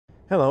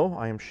Hello,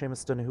 I am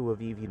Seamus Donahue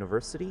of Eve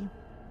University,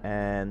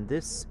 and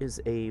this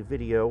is a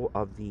video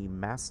of the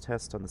mass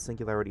test on the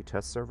Singularity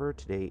test server.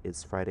 Today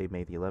is Friday,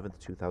 May the 11th,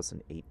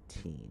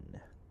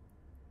 2018.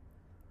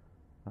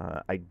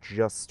 I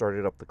just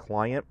started up the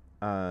client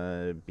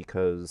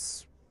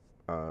because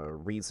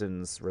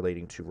reasons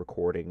relating to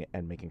recording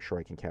and making sure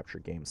I can capture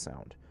game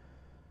sound.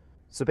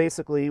 So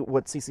basically,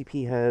 what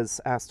CCP has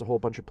asked a whole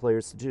bunch of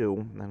players to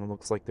do, and it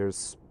looks like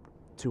there's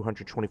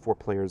 224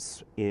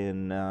 players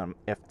in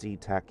FD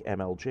TAC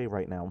MLJ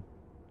right now.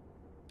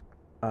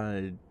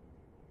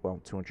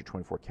 Well,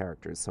 224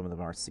 characters. Some of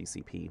them are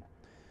CCP.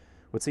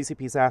 What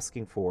CCP is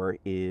asking for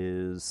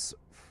is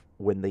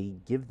when they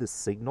give the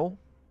signal,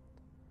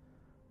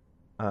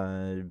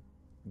 we're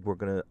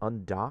going to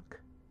undock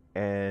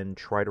and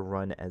try to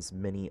run as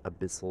many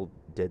Abyssal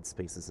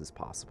Deadspaces as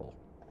possible.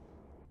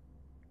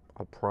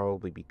 I'll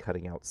probably be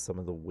cutting out some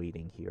of the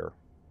waiting here.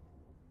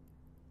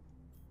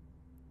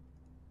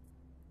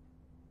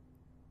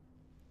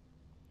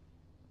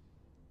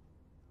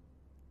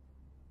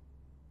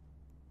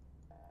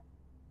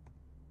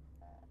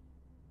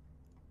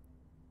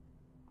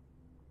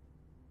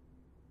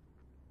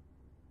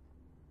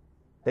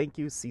 Thank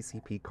you,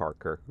 CCP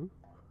Carker.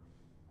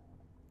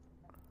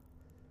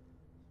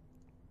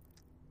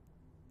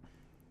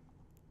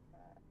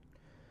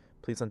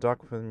 Please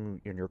undock from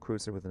in your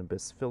cruiser with an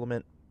Abyss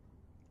filament.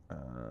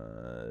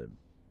 The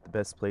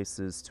best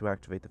places to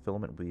activate the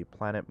filament will be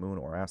planet, moon,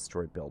 or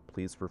asteroid belt.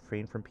 Please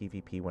refrain from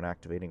PvP when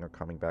activating or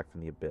coming back from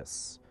the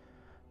Abyss.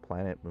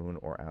 Planet, moon,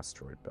 or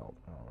asteroid belt.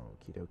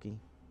 Okie dokie.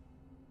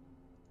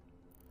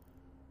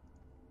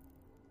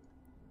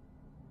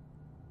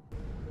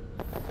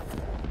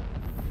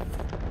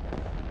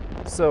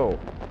 So,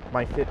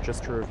 my fit,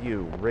 just to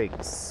review,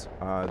 rigs.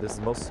 This is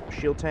most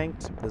shield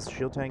tanked. This is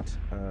shield tanked.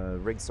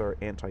 Rigs are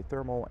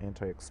anti-thermal,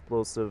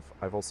 anti-explosive.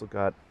 I've also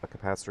got a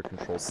capacitor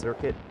control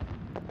circuit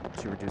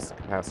to reduce the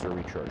capacitor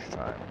recharge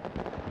time.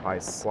 My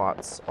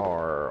slots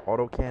are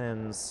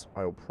autocannons.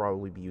 I'll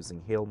probably be using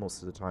hail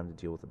most of the time to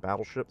deal with the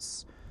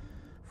battleships.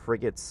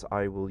 Frigates,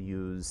 I will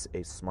use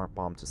a smart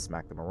bomb to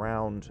smack them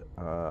around.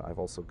 I've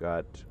also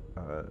got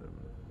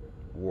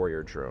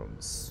warrior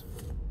drones.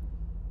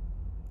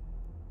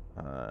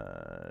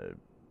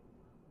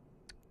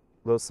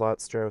 Low slot,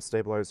 stereo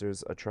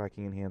stabilizers, a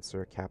tracking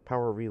enhancer, cap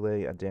power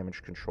relay, a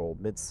damage control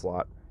mid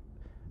slot,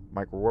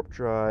 micro warp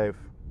drive,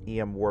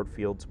 EM ward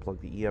field to plug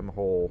the EM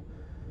hole.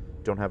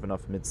 Don't have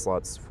enough mid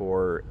slots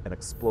for an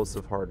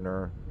explosive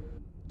hardener,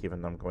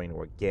 given I'm going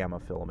to a gamma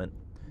filament.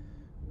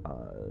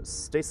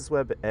 Stasis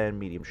web and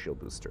medium shield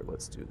booster.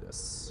 Let's do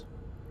this.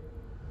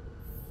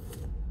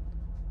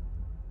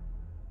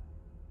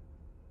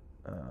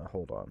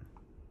 Hold on.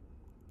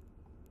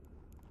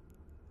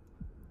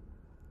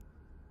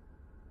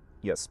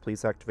 Yes,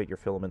 please activate your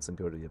filaments and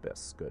go to the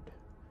Abyss. Good.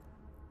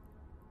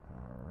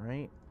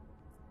 Alright.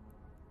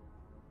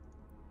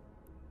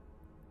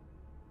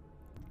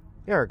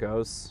 There it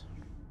goes.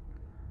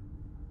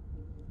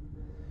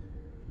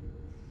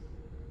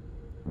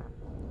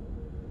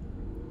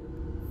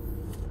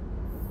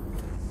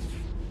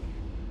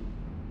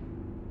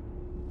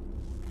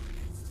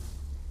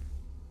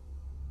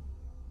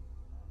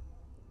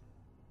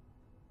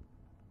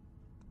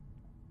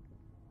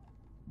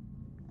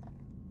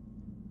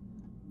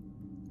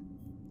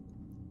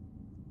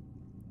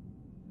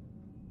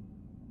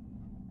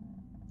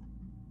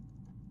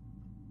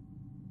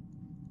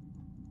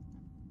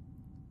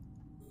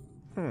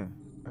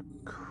 A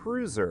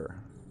cruiser.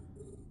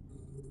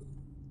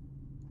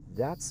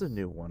 That's a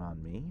new one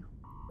on me.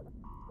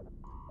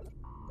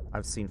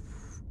 I've seen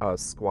a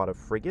squad of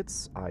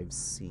frigates. I've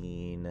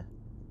seen...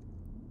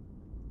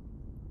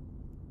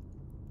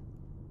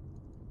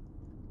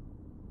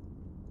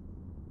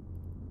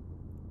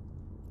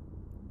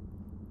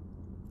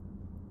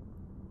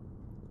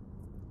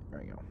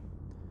 There we go.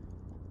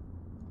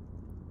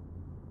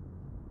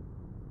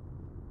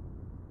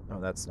 Oh,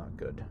 that's not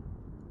good.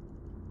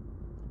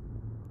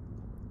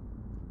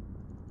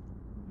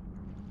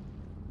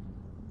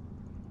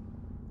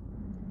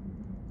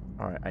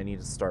 Alright, I need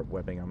to start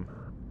webbing them.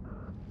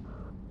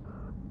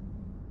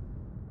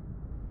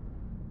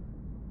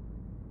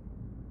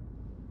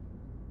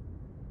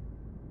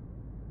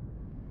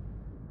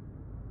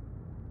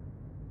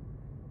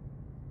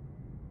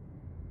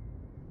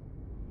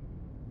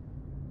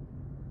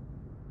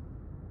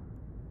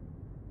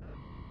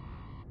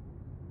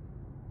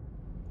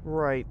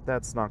 Right,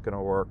 that's not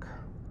gonna work.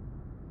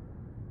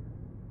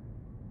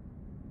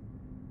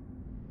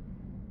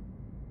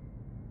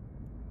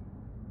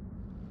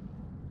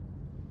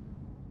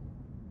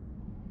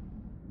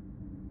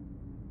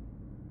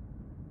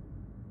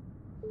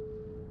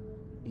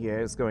 Yeah,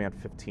 it's going at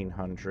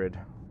 1500.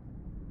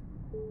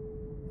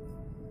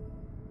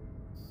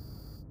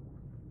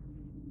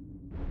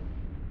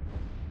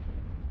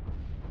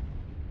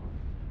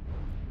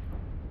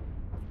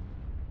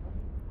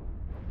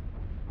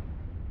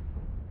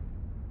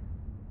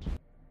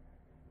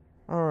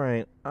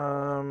 Alright,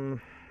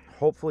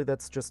 hopefully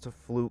that's just a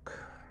fluke.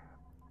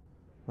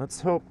 Let's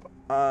hope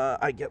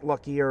I get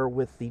luckier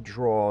with the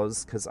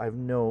draws because I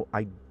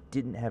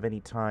didn't have any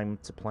time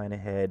to plan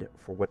ahead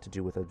for what to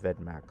do with a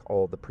Vedmak.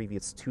 All the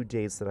previous 2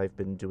 days that I've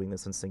been doing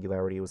this in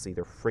Singularity was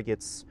either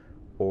frigates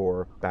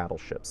or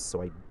battleships,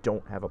 so I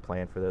don't have a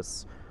plan for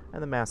this,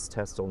 and the mass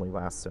test only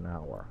lasts an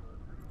hour.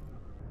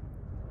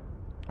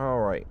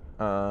 Alright,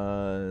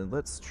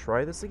 let's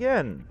try this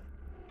again.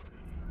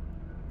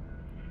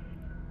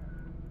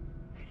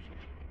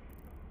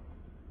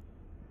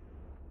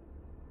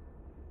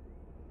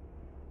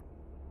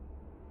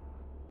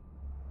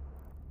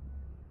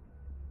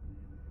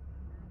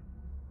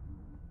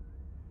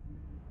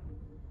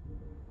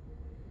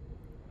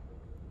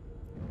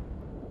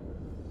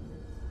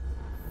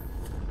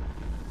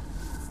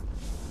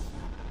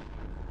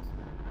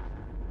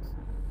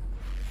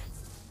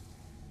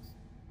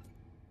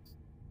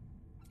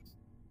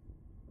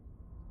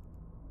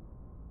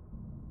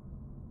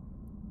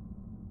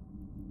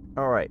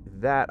 Alright,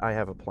 that I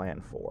have a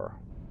plan for.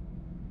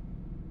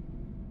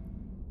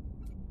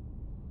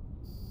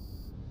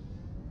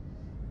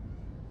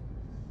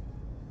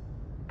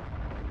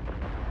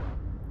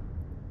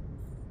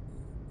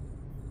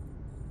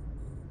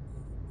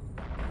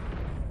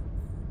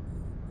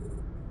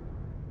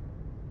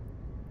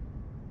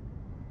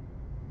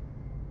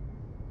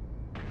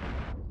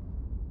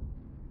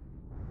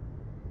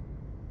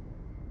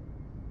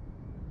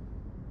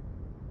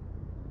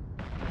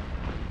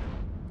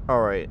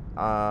 Alright,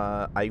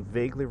 I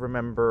vaguely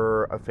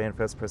remember a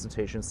FanFest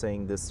presentation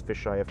saying this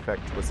fisheye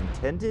effect was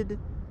intended.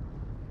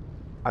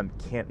 I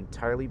can't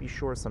entirely be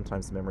sure,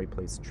 sometimes memory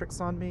plays tricks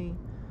on me.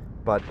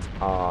 But,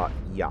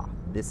 yeah,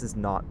 this is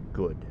not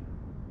good.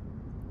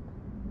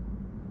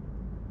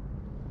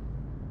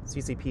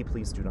 CCP,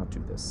 please do not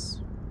do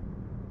this.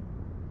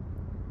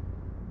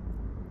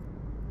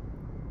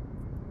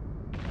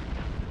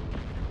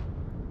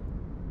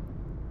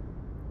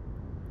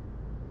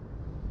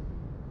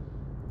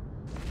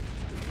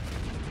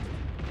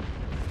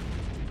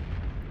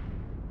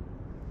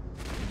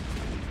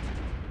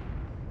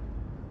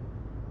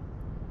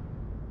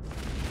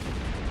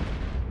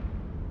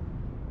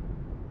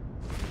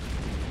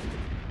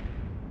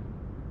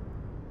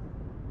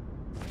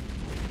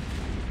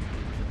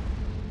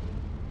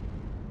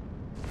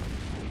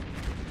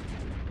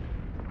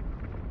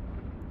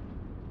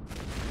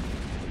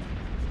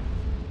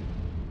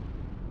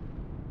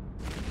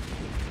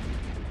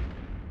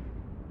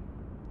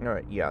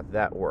 Alright, yeah,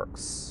 that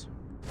works.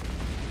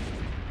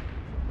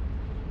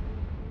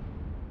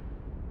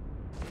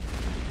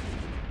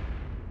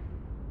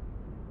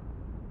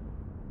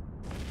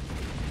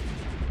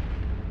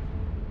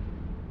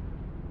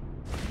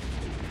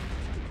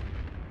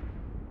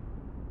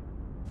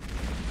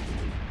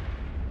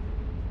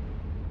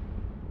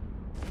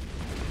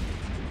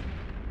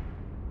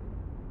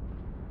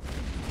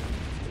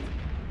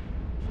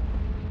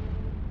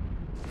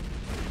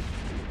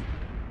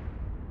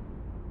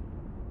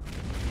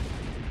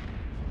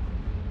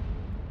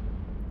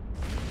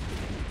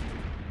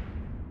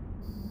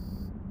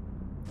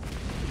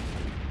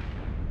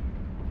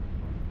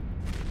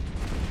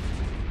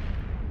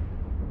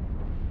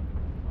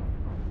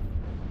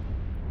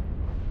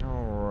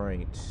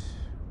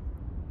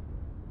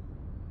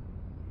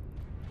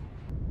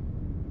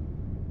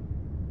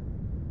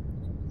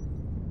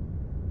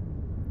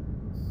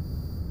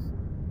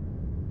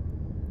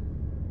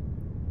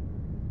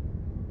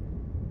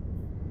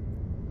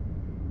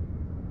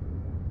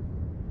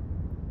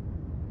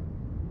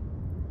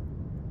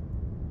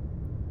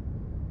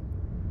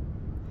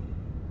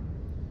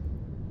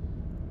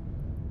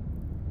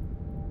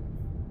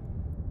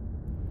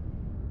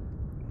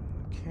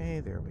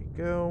 Okay, there we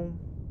go.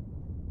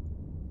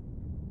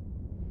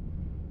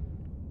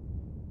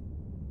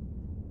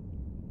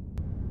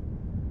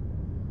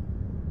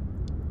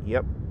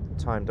 Yep,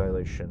 time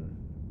dilation.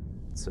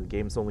 So the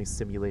game's only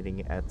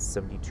simulating at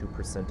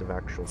 72% of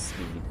actual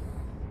speed.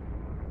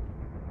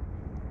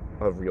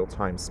 Of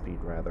real-time speed,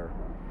 rather.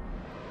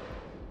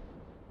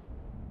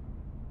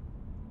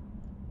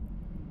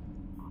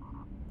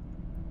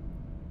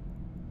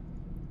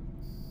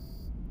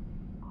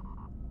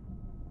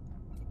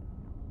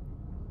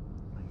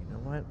 You know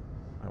what?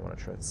 I want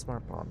to try the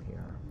smart bomb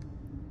here.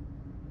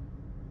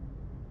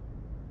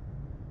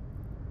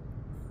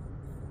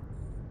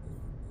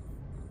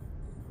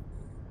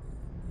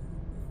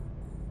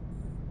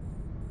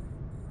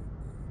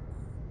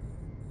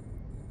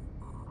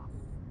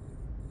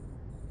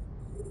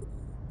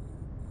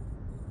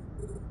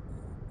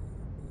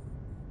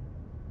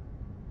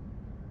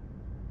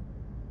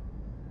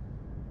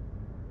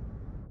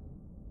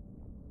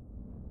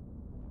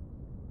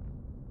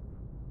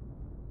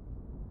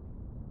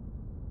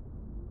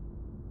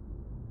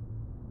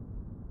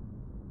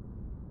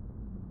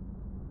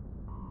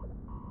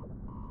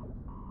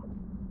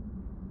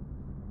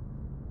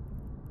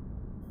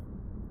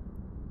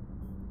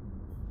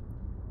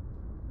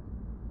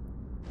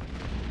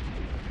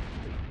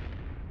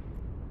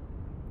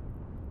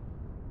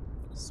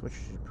 Switch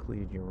to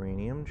depleted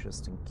uranium,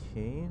 just in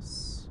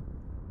case.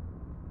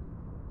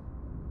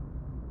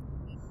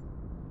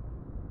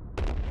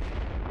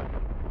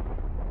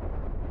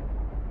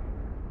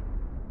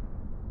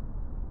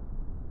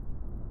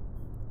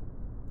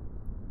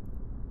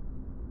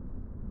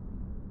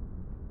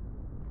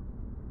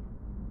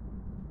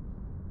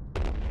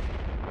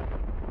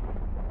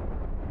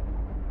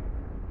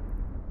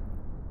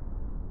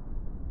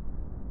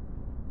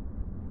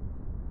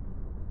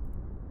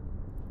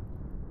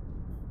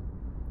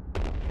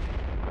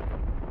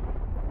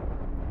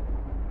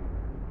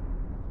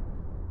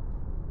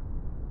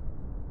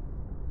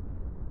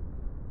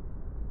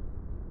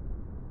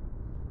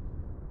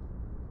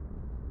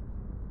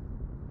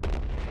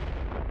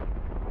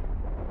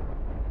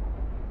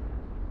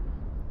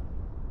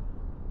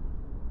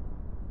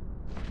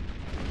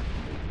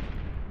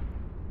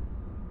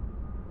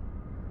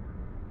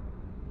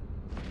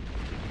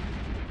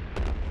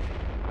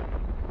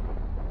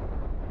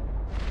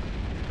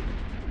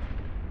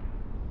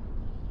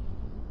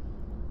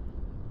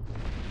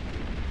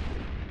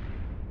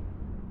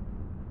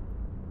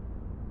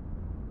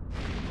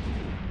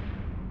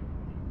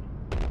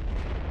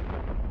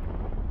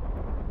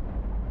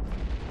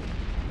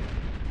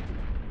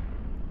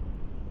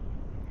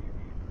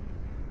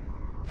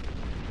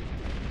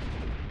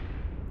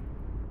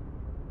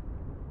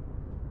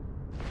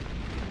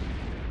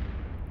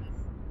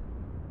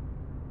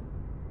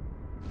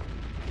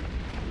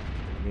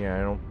 Yeah,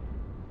 I don't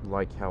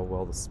like how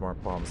well the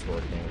smart bomb's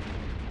working.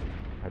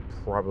 I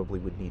probably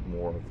would need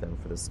more of them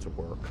for this to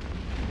work.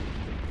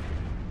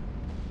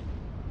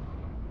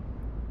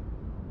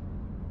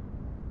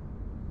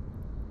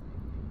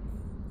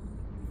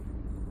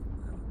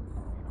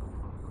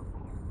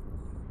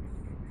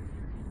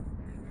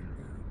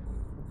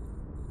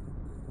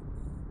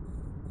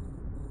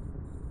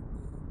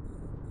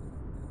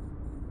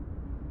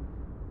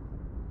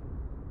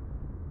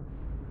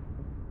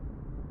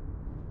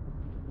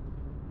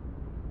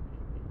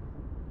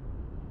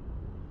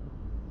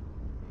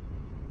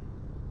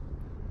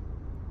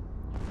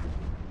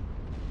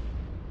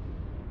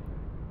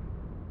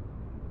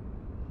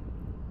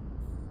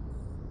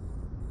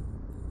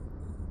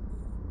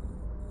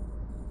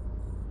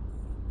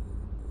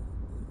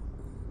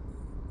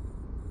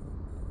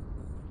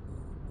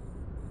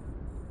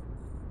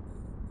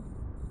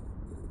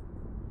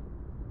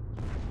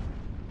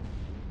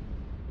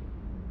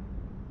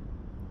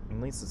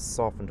 At least it's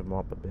softened them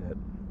up a bit.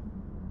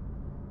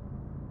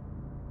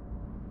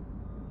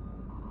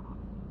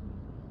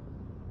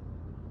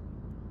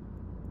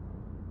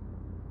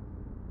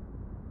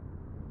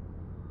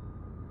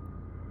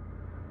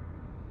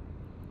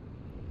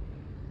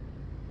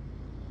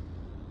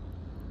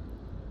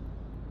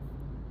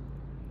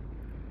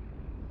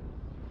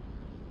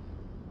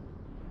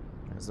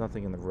 There's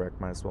nothing in the wreck,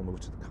 might as well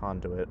move to the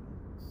conduit.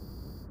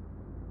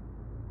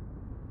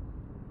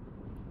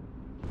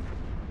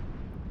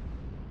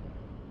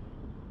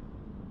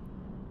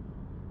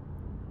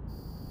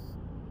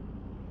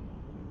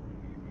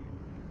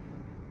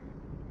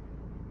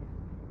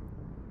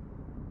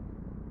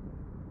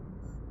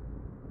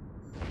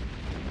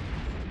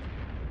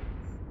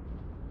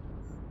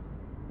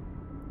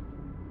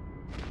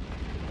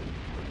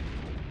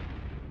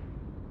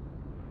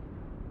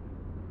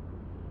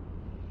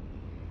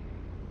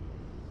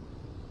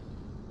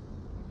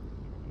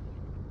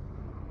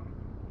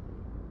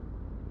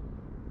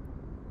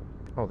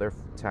 Oh, they're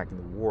attacking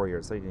the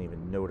warriors. I didn't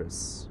even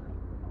notice.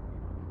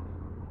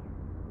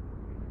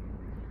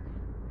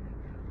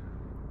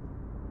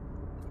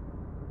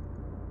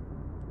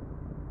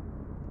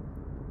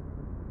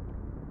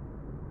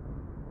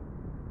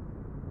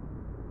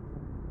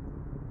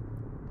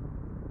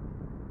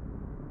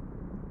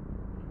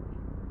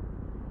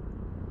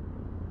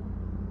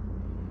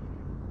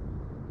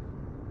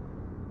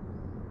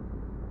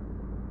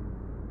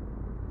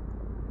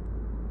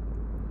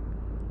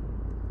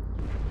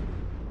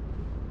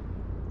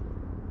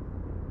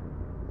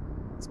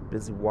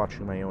 Busy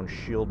watching my own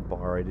shield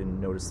bar. I didn't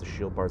notice the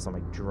shield bars on my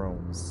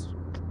drones.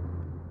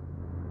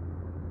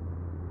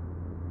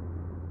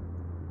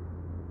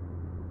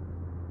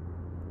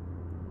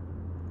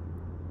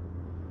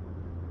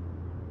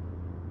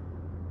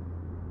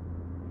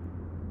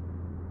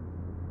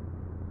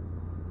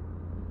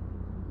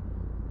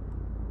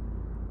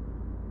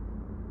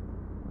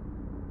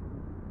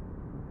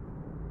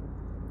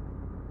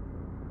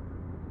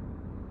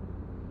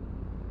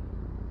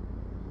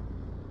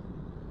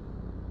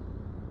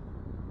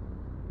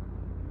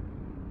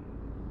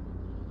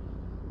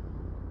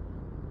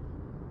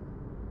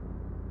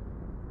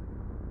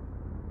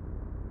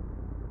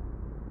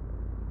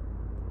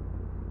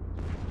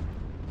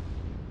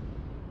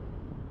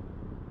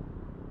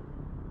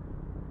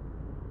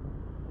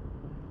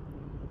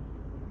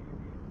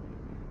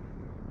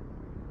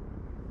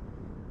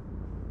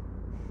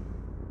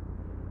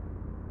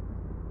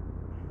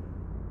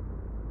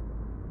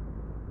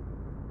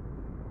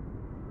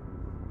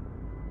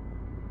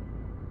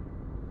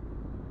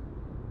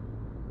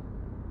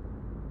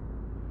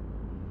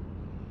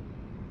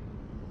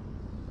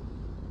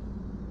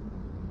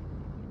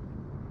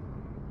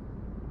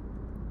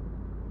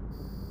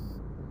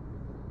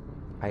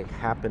 I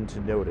happened to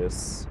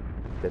notice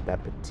that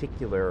that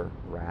particular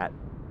rat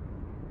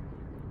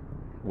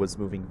was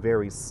moving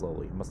very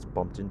slowly. It must have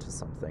bumped into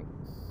something.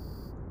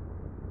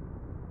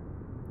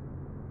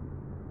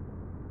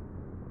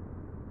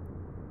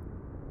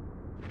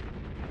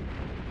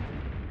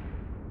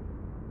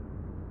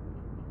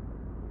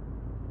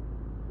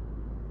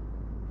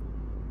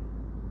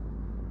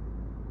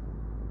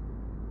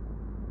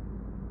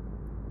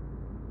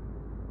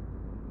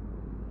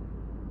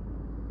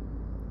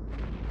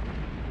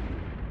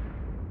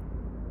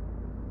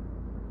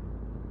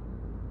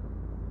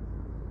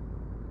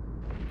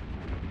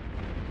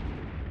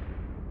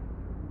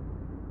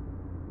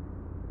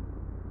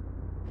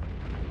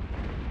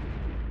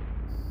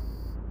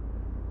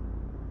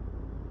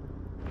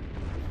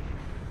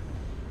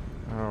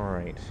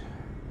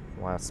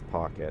 Last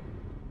pocket.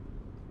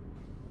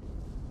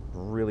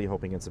 Really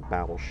hoping it's a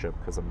battleship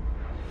because I'm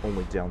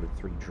only down to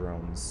 3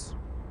 drones.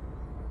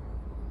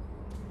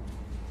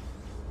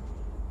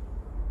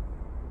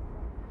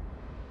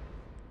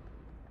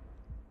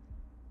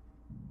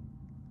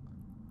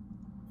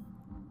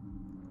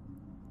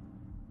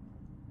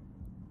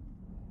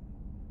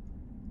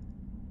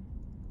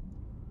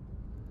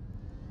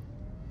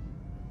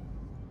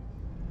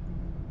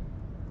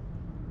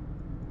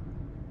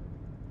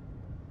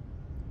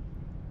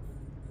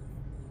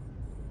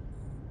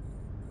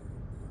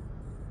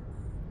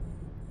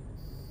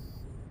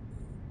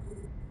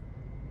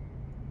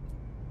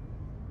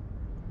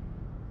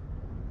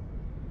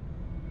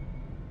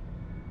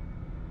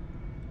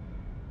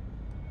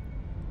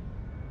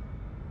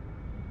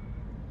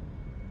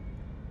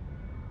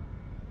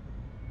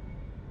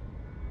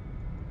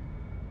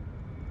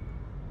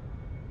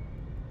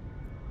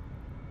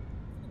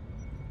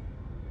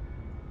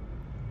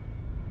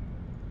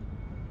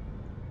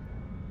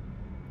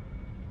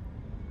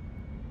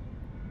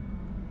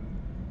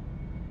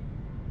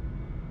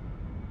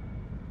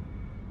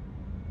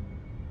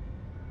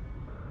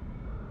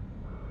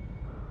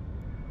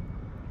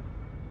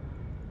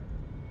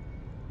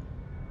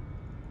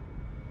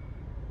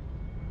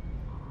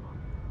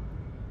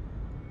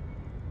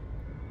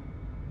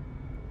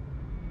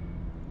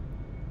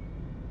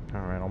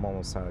 Alright, I'm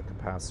almost out of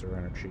capacitor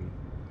energy.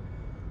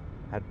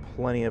 Had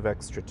plenty of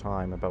extra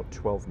time, about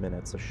 12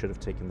 minutes. I should have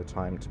taken the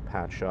time to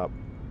patch up.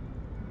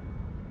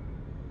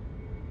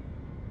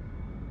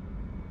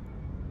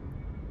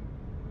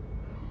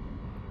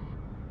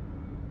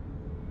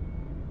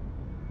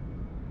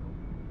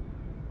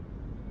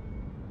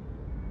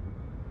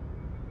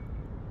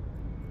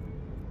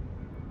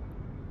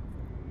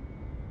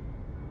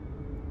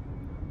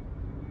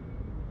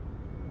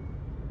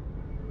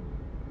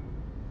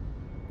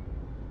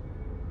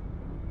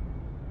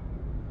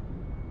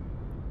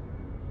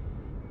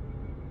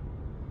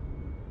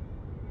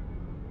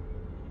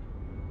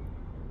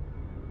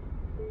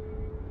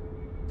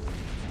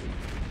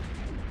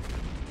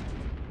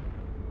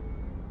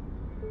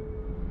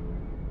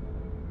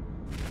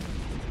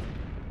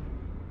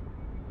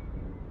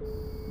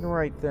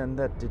 Right then,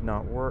 that did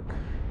not work.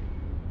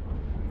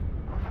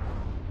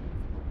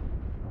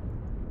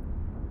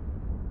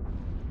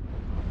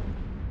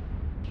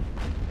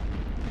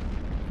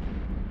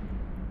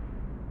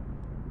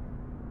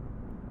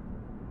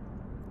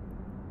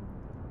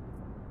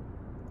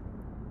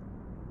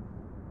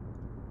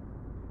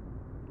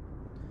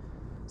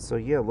 So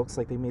yeah, looks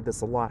like they made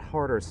this a lot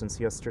harder since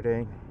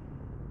yesterday.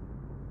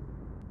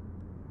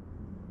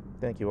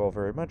 Thank you all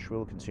very much. We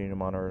will continue to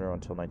monitor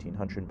until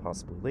 1900,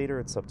 possibly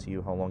later. It's up to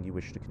you how long you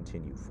wish to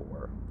continue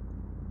for.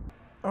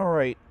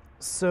 Alright,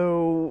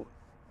 so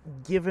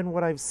given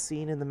what I've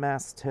seen in the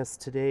mass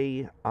test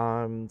today,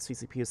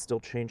 CCP is still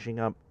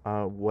changing up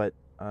what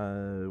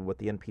the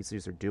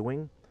NPCs are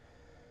doing.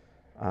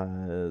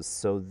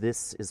 So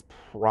this is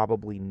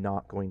probably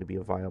not going to be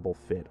a viable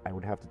fit. I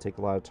would have to take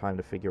a lot of time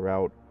to figure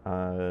out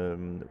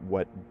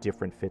what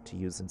different fit to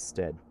use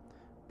instead.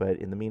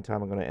 But in the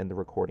meantime, I'm going to end the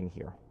recording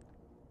here.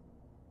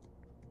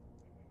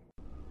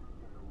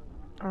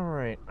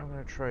 Alright, I'm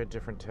going to try a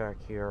different tack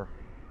here.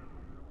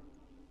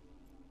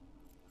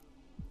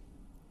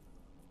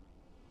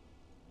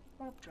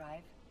 Warp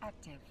drive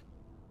active.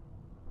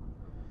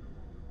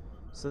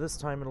 So this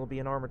time it'll be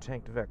an armor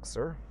tanked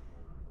Vexor.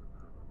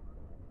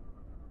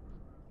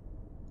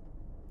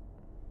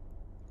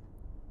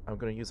 I'm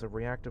going to use a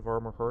reactive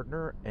armor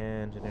hardener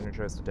and an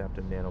energized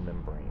adaptive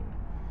nanomembrane.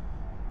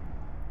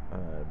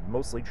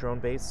 Mostly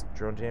drone-based,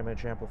 drone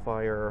damage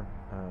amplifier,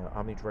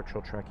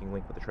 omnidirectional tracking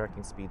link with a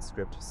tracking speed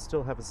script,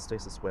 still have a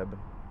stasis web,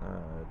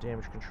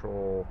 damage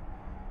control,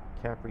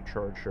 cap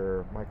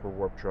recharger, micro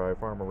warp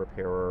drive, armor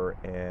repairer,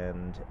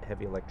 and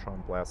heavy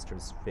electron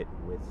blasters fit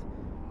with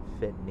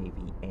Fed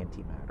Navy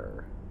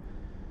antimatter.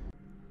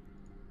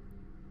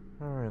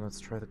 Alright, let's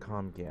try the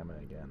comm gamma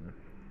again.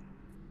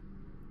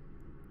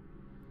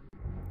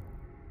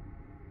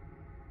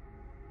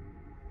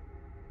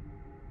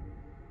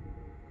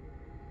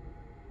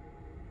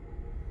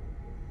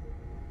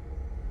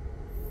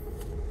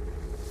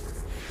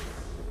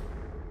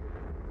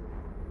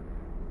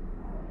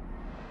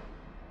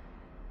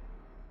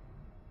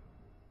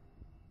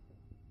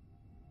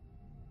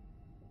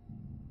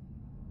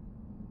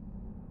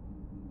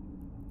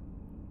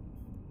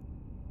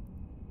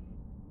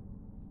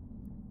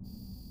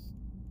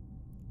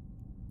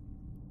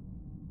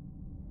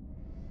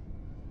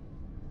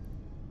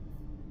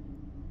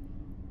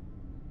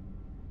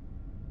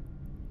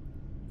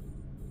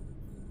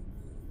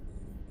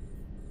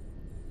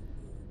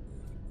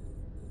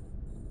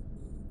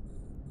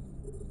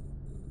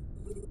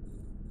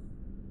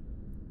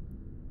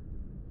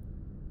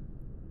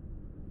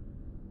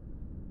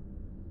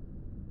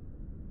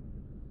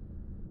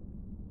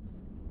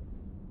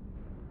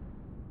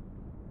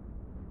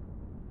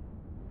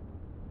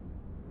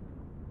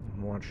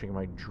 I'm watching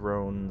my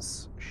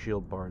drone's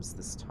shield bars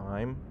this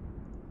time.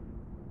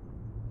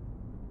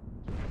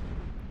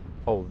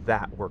 Oh,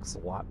 that works a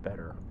lot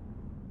better.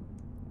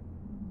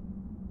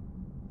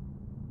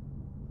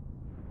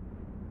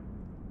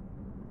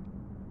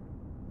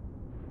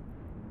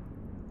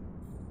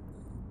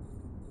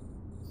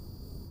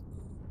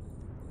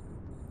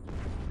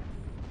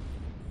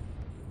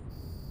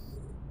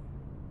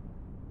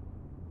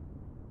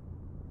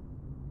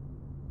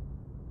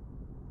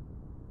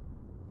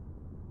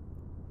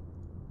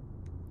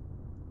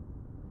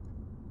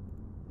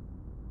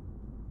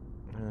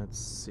 Let's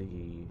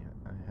see.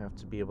 I have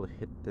to be able to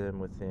hit them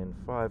within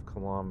 5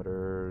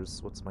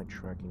 kilometers. What's my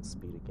tracking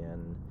speed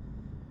again?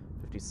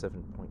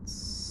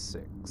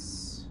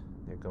 57.6.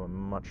 They're going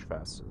much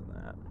faster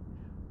than that.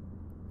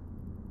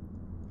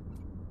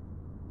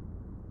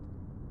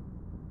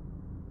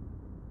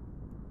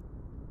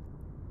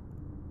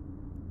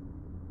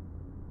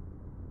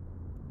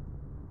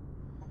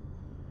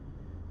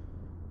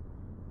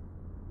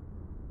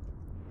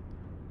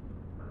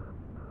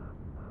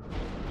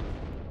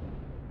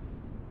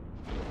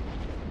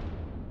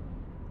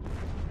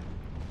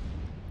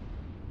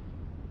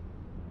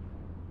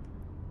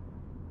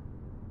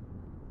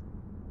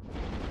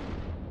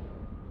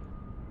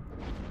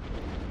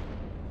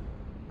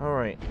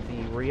 Alright,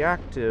 the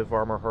reactive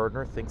armor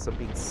hardener thinks I'm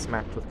being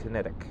smacked with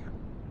kinetic.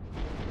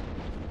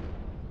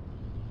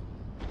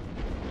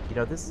 You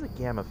know, this is a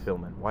gamma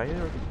filament. Why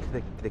are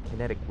the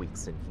kinetic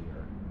weaks in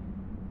here?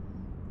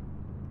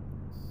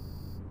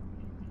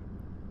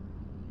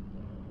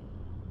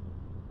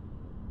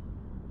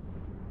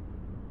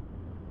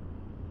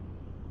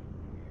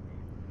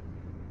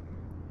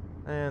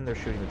 And they're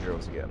shooting the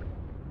drones again.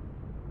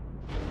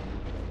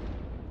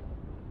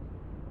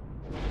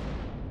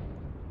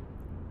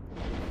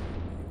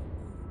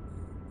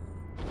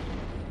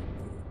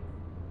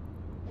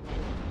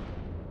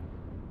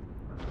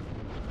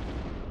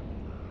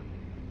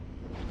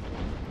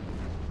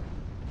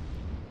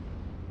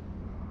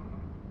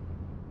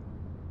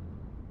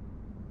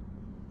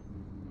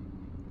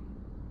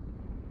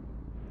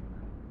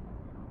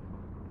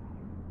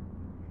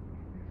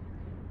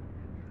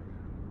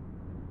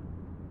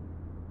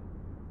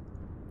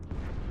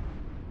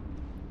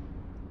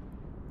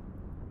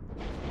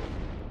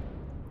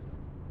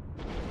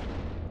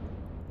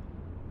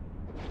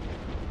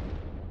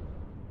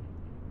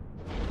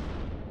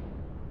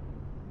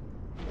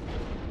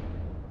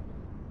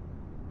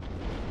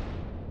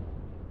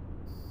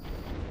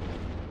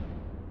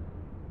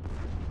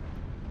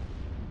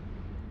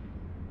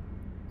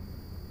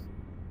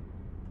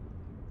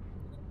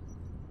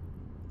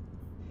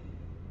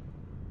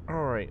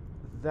 Alright,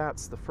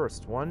 that's the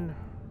first one.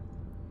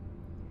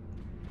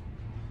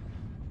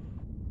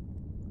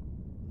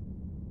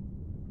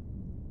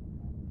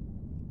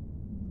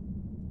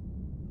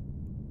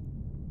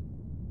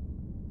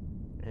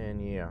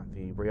 And yeah,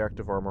 the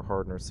reactive armor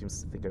hardener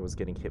seems to think I was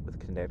getting hit with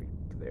kinetic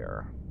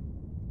there.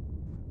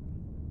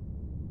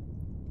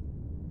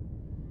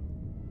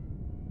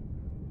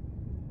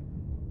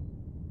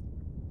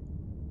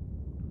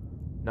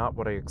 Not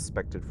what I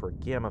expected for a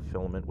gamma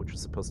filament, which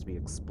was supposed to be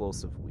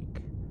explosive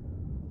weak.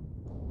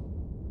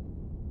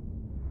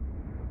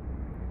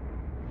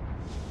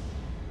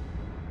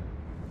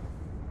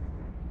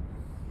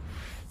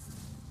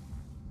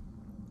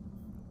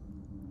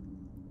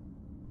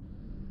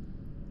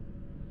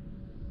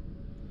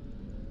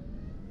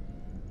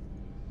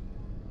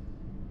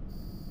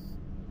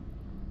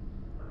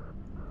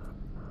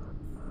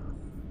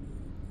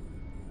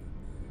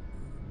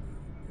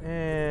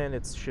 And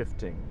it's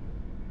shifting.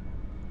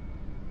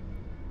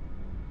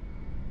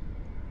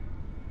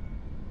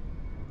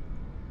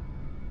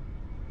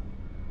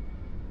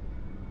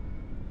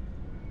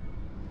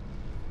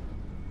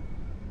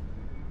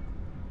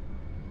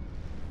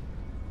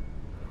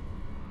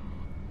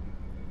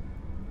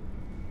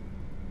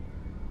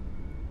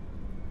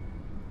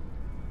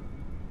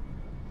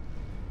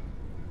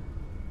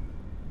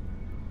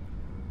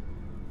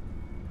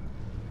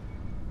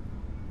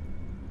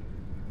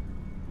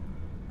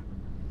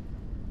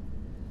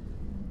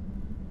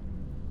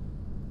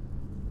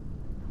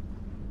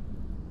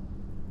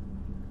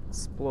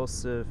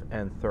 Explosive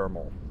and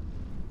thermal.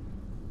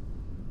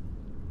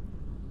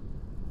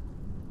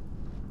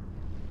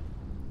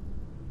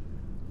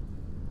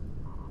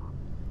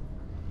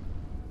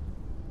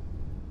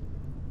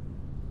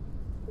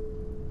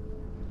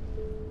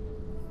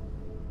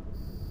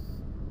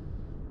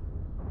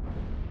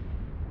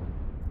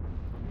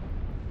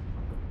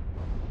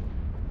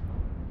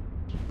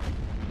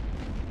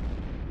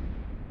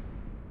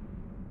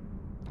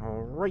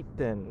 Alright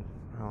then.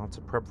 I'll have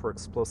to prep for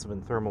explosive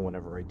and thermal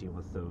whenever I deal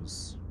with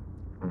those.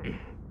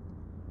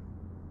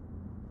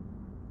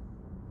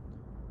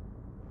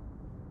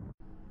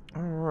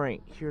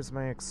 Alright, here's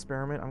my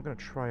experiment. I'm going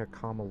to try a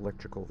calm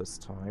electrical this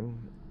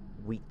time.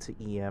 Weak to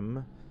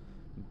EM,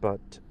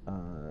 but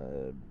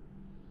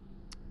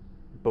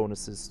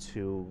bonuses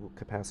to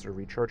capacitor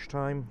recharge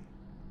time.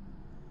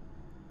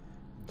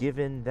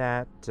 Given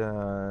that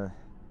the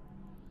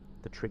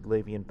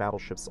Triglavian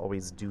battleships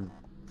always do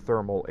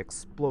thermal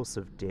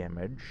explosive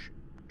damage,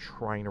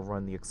 trying to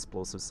run the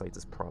explosive sites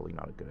is probably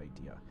not a good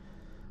idea.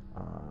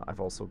 I've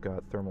also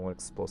got thermal and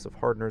explosive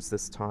hardeners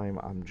this time.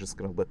 I'm just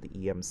going to let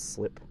the EM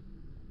slip,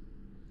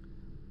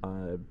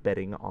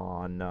 betting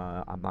on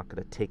I'm not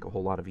going to take a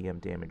whole lot of EM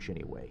damage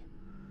anyway.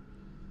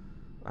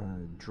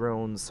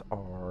 Drones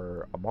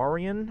are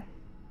Amarian.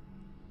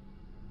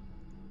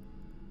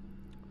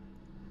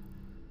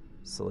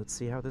 So let's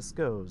see how this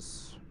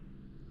goes.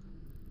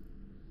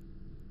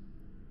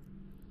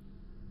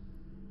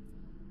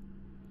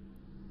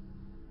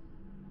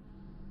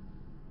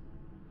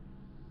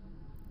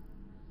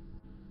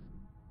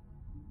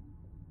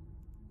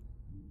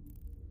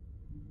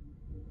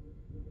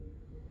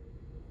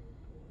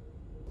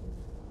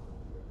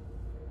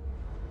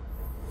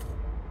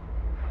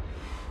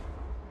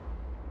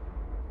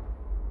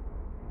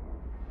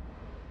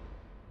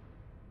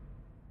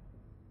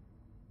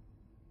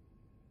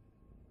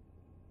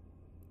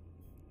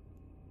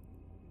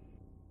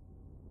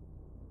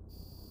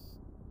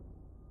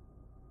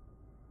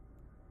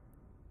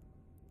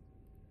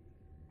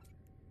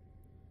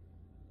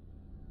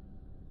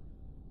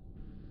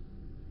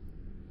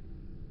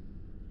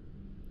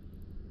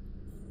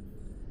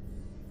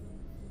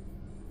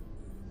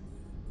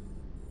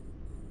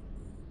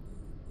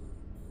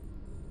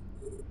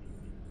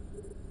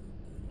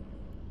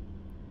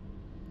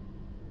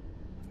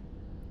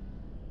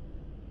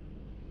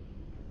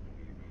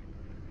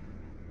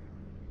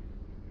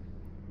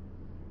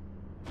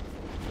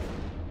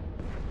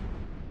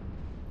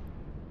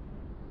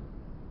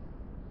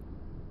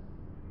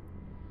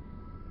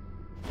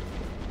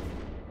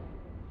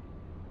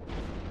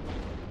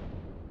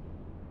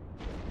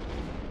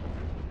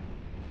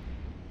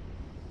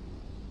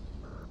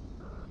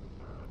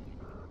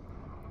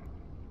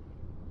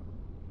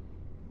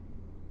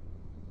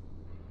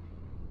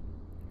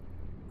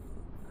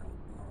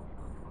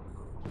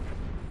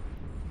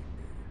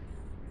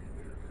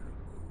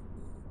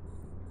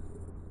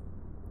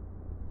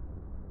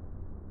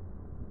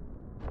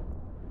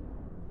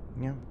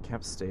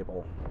 kept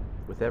stable,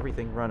 with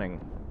everything running.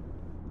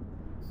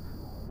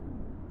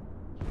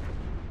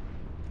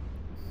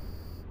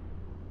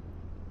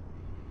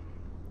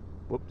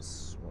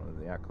 Whoops, one of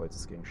the acolytes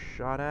is getting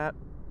shot at.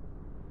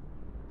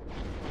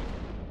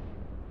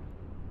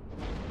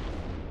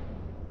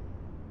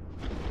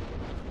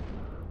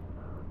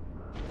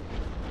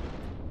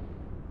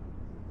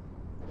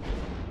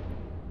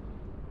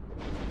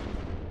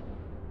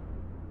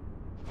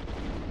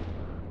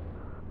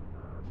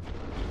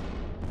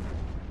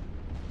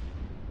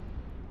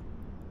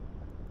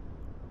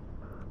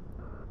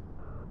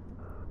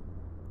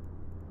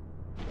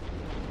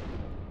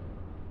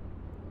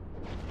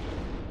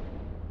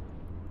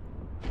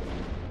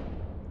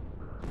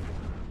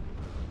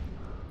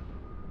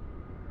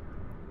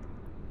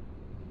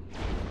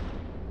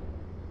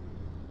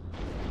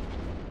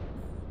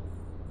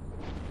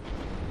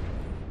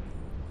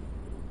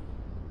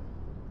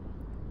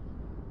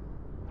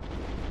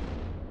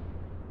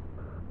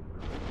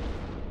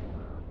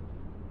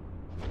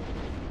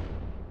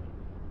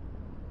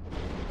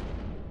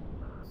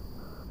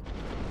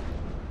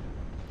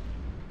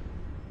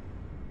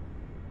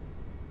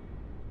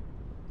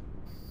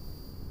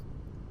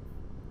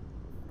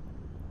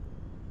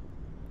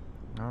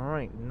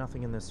 Alright,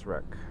 nothing in this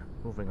wreck.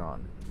 Moving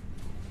on.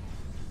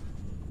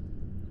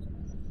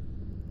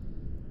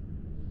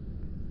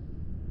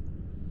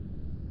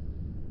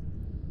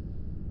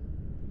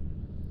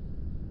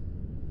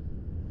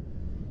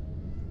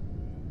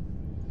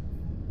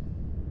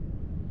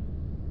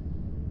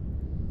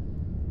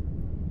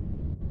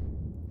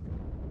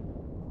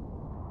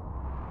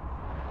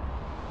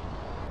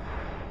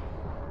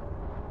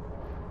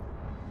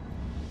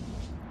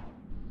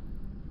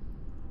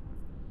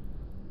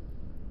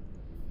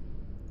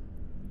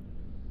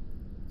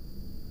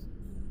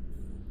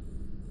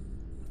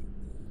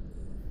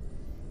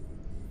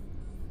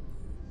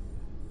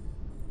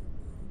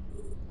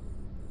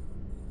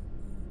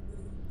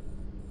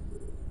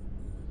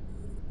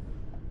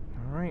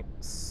 Alright,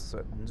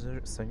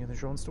 sending the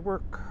drones to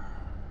work.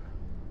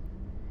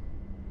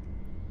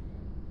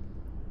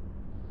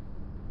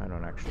 I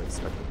don't actually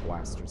expect the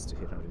blasters to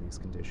hit under these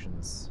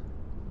conditions.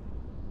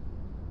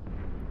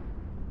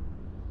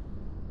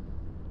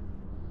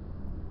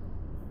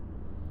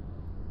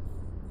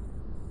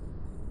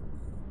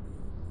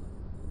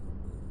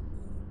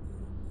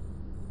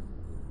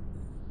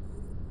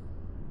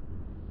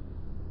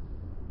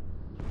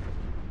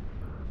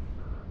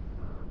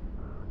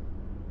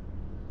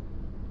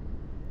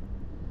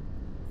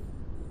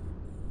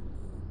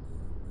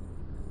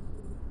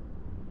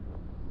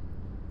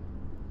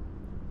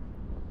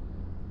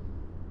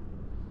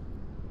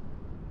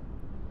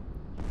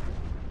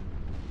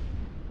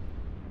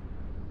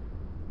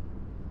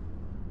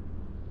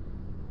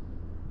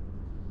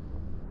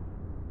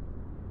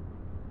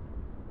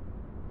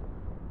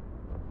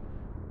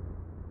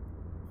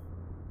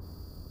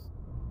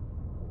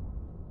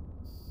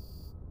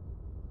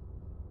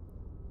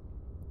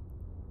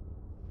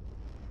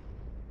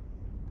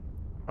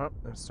 Oh,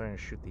 they're starting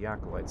to shoot the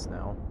acolytes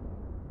now.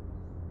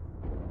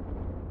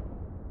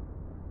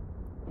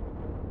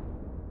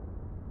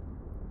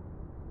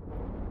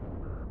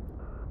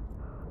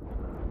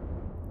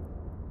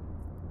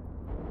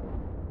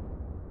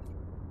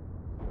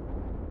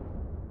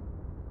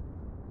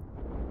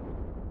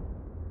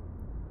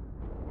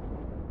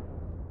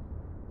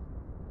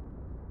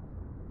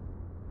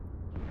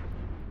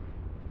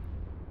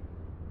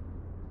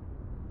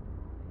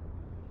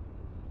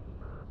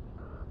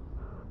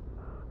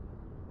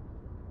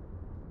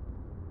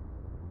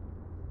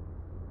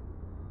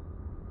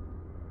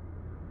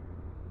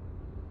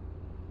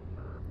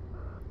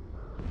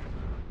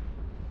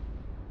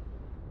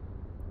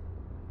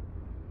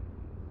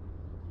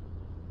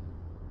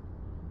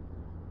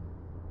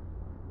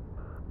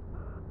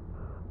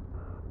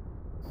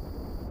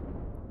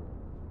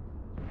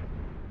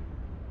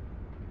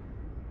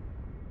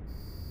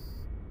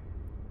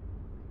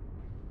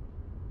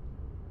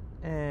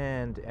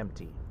 And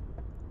empty.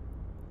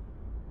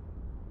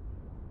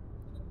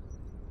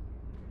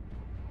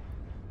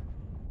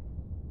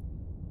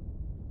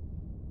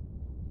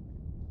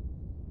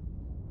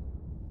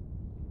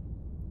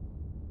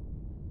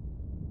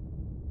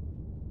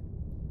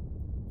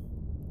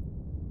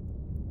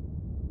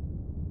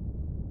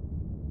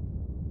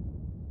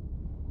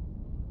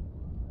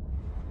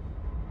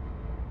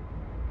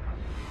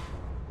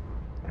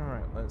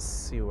 Alright, let's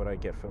see what I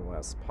get for the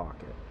last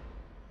pocket.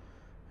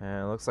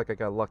 And it looks like I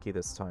got lucky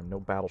this time. No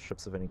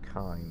battleships of any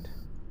kind.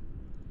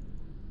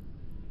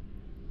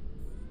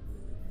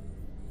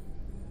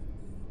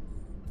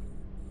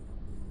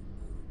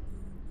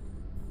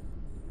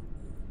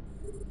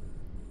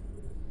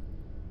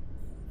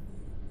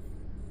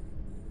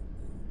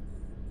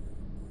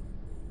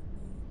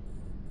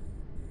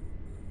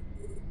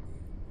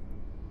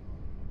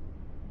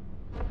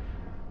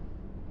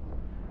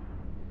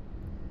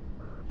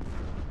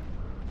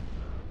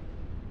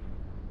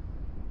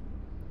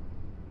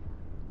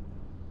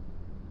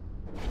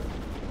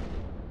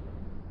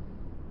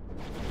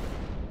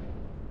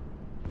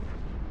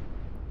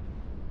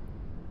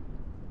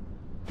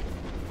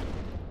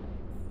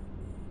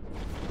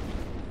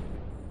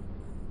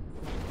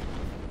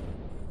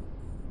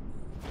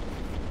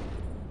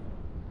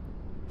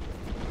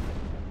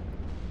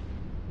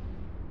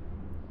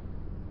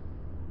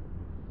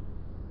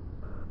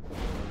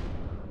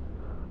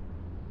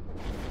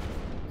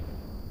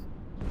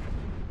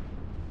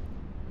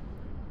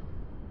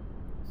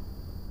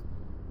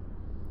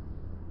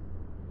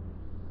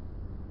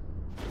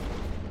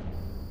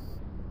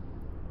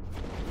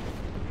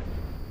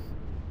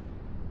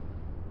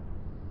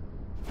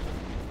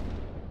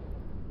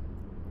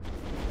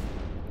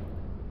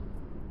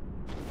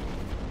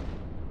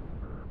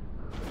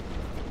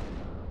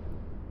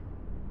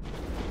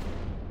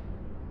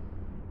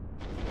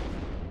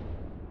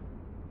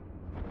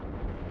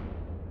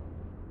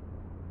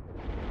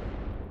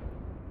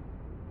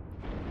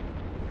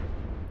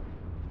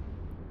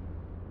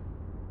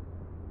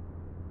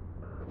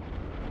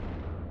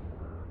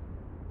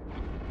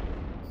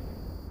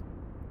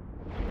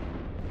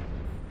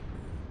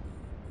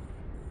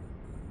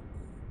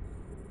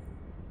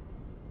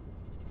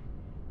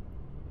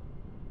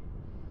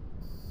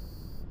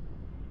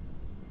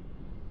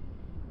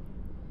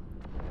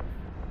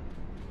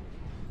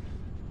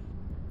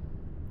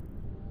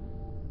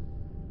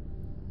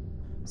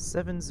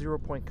 7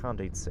 0-point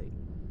condensate.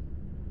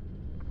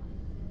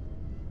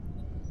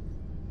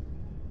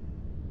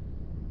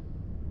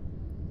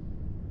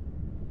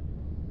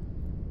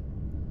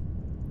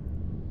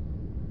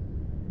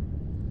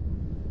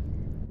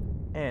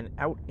 And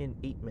out in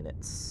 8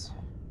 minutes.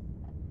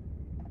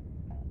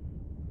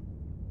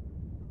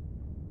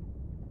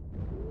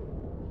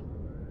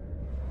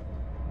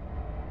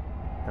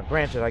 Now,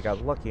 granted, I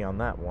got lucky on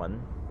that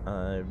one.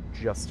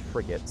 Just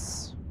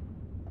frigates.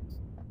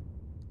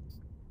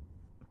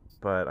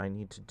 But I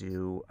need to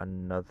do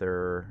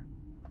another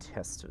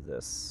test of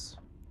this.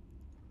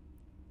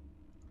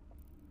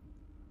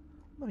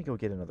 Let me go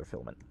get another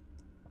filament.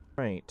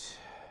 Right.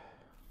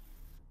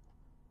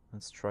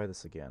 Let's try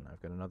this again.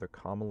 I've got another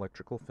comm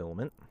electrical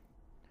filament.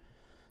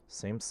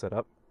 Same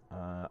setup.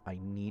 I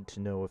need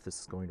to know if this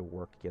is going to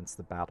work against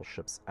the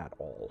battleships at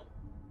all.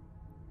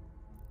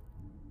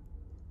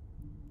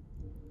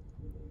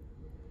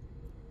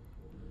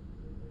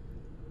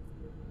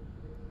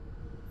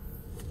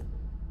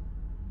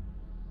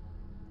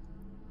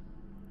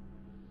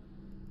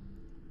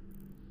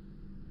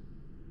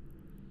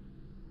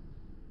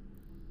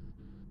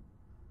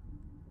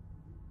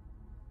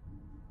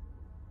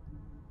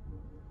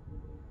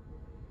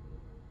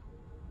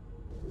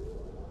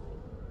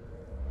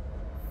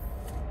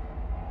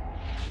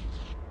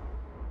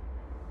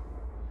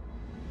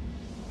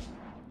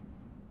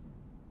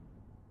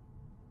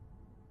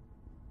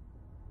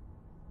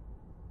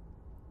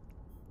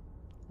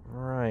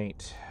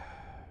 Right.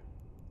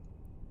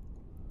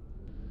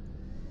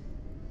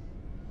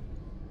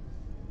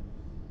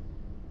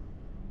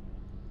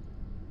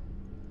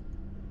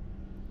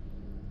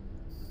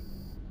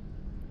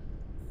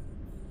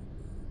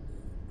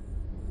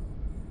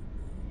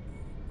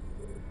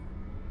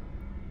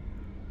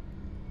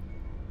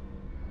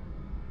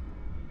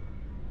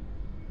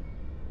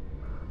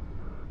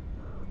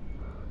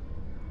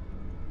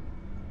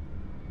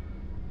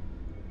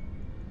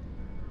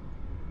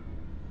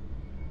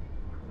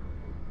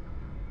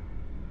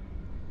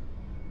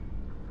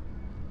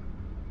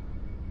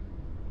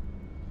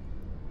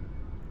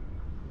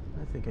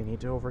 I think I need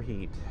to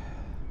overheat.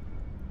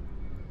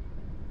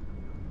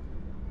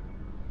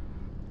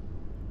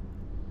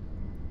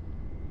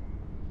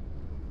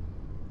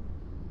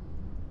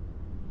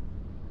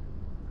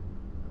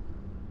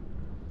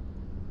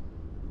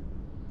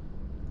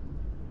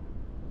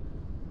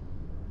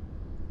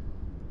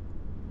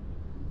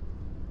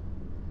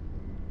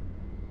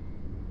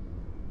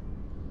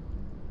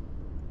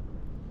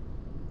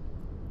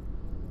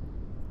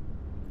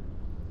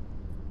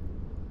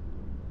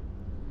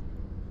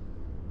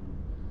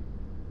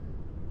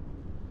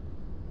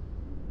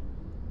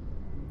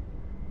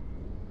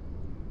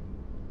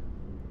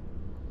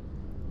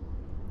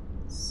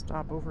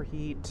 Stop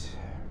overheat.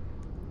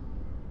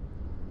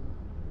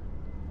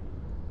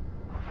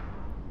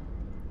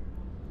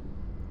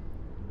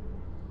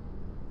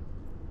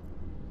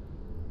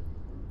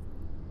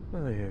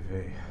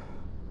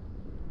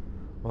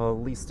 Well,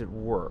 at least it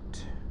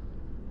worked.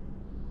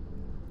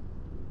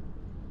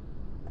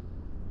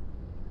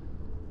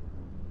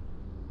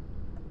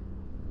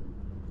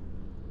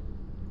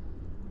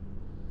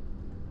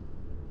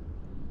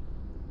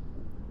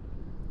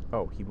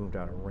 Oh, he moved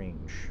out of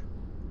range.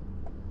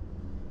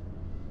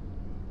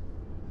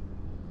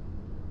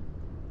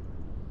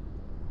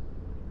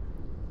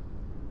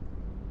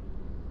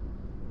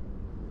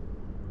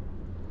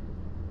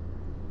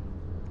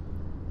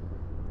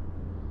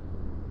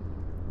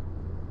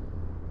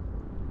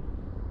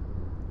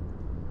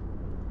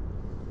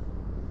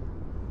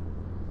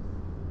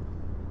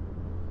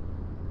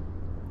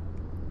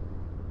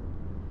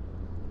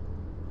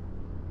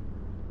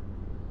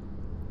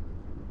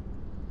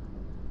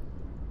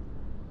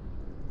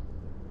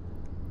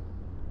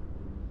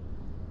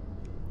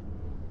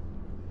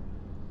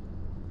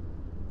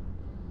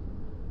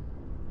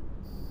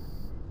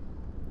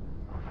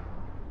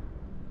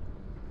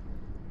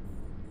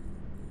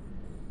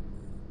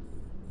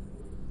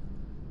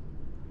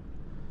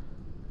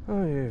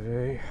 Oy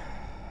vey.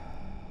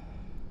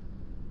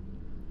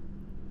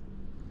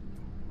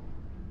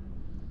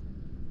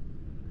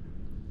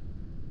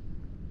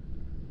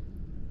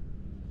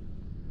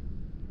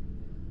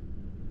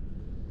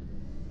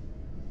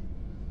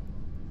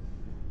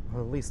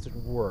 Well, at least it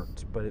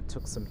worked, but it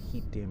took some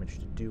heat damage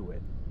to do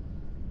it.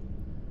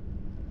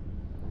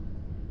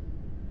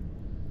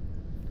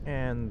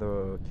 And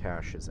the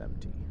cache is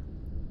empty.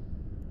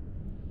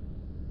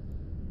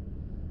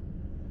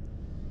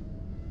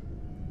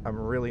 I'm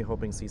really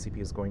hoping CCP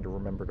is going to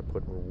remember to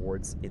put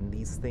rewards in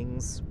these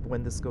things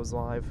when this goes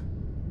live.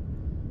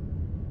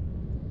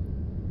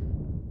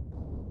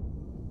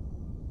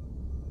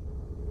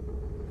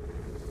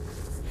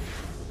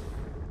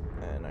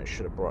 And I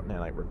should have brought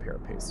nanite repair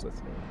paste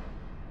with me.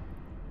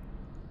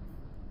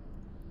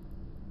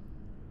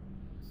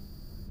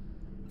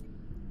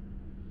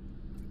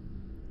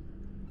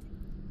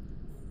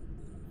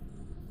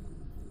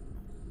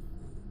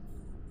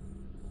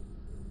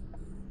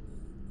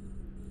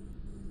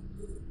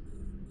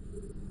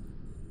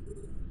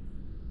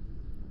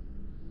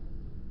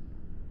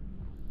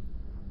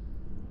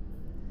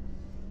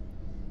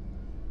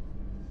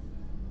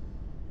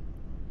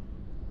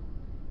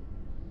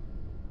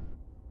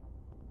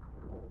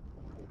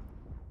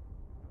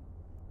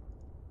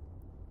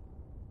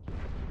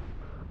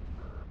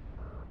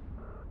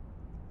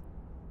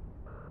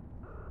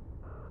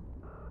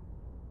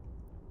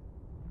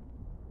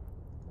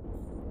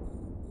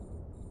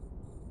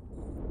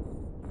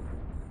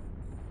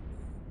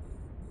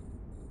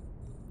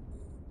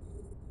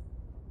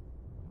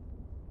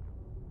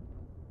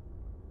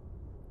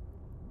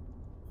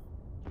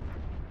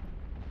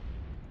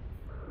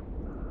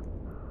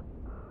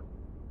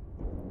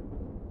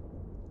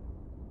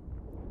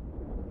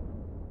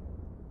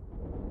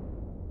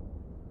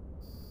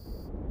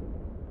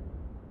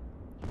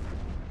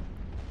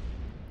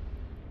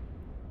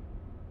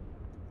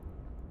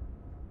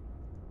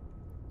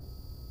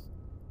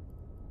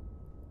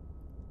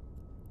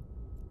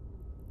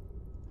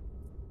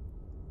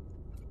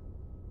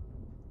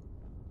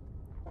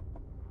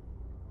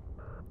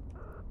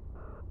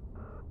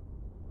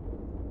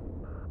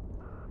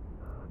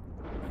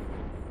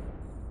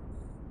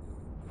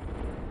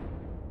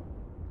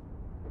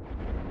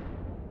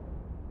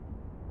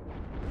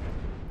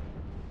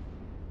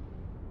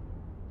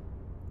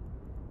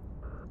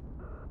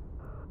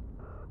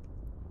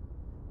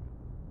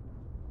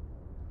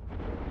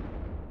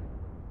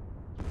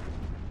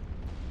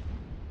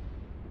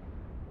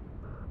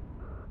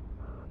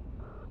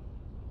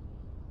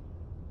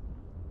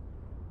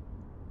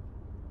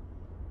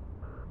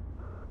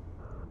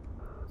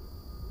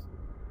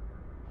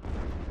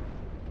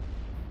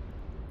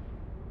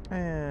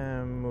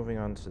 And moving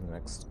on to the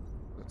next,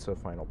 to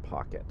final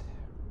pocket.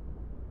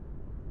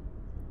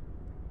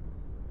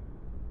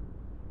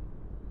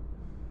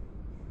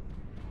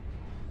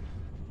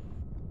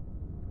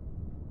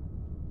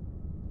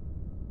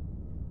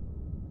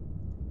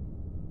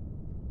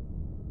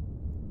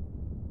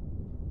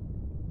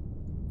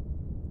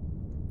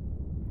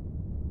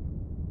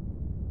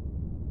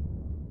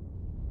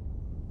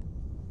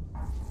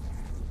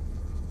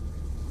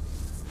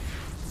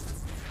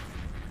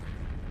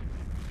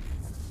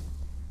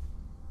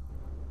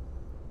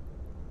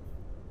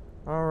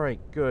 Alright,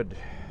 good.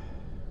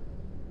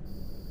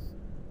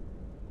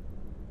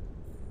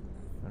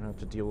 I don't have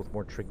to deal with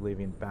more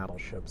Triglavian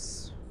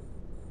battleships.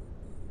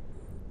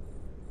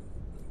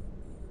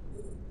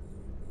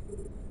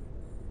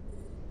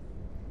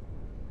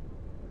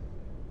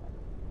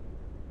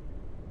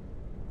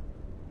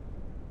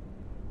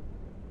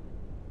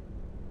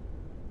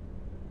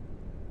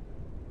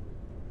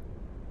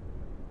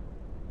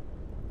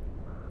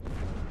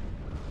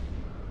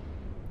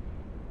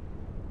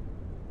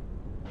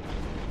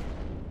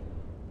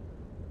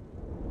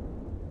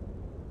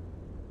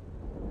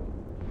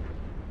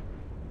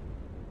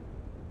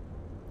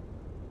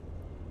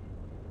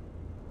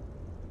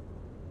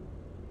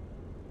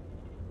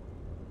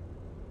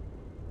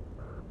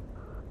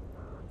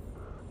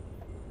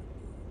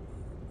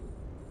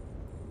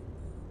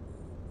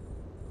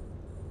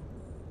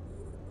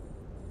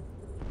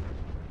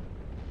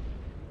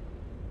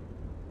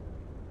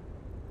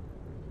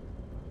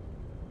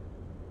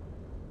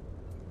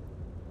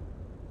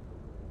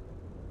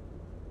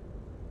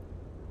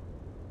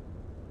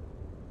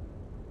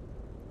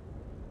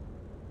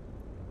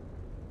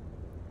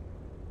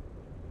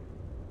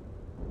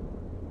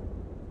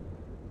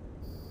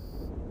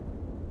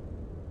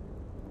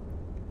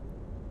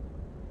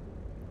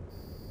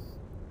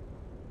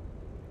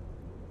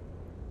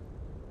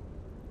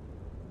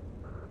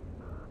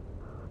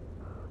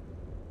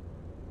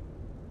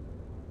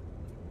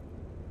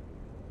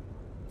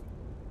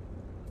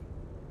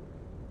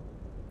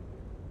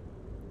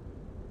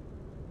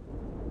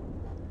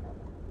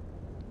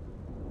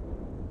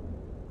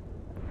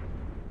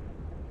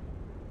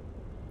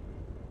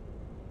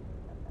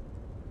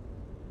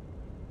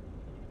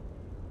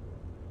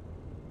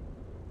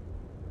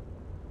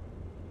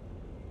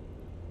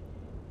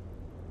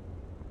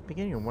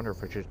 Beginning to wonder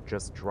if I should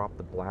just drop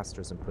the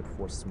blasters and put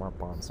 4 smart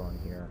bombs on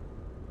here.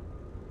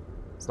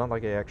 It's not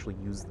like I actually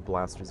used the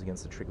blasters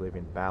against the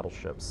Triglavian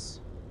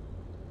battleships.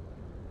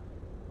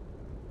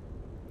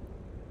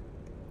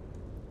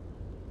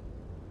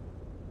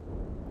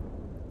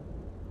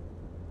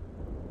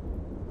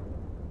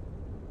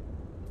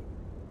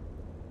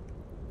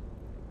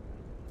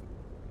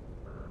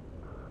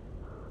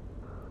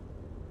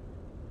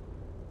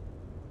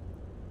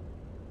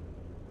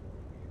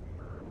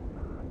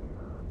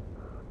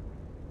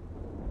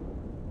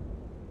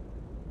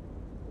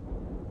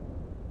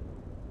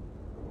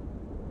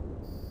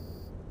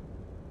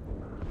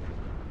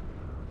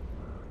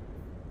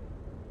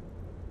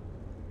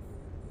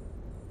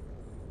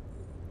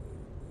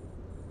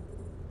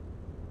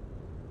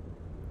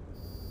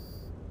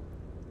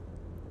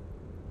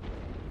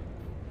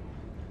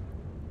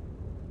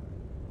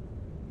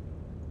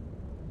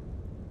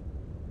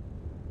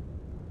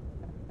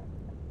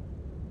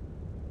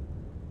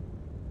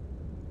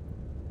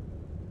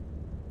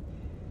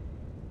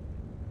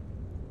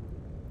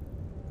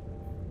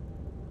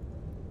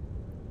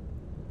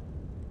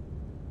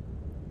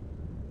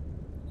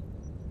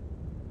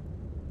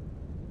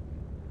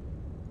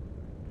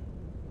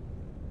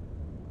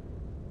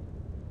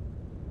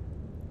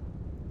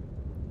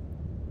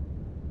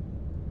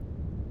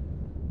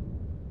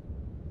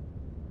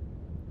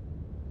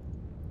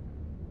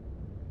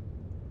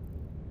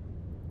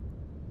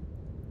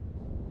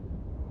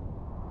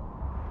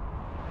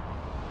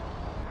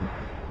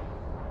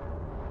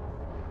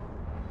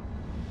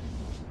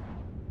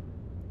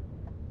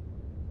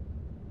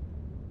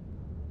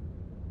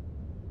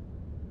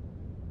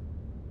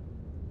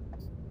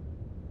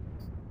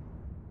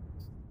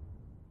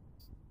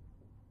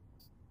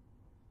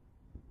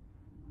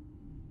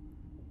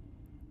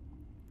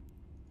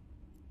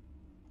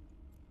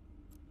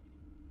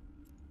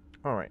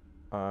 Alright,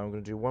 I'm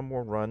going to do one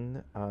more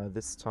run,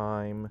 this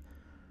time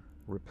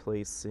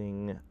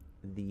replacing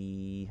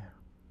the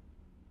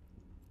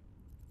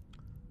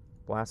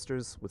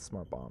blasters with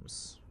smart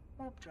bombs.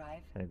 Warp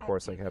drive And of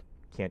course active.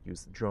 I can't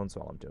use the drones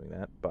while I'm doing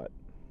that, but...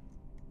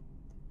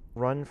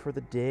 Run for the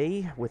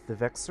day with the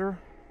Vexor.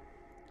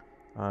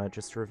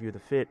 Just to review the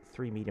fit,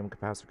 3 medium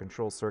capacitor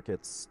control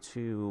circuits,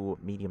 2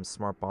 medium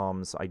smart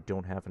bombs. I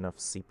don't have enough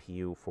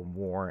CPU for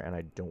more, and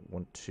I don't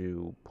want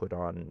to put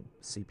on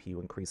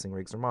CPU increasing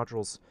rigs or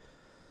modules.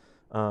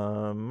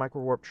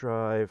 Micro warp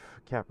drive,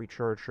 cap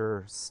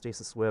recharger,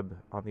 stasis web,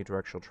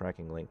 omnidirectional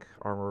tracking link,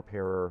 armor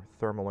repairer,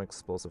 thermal and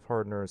explosive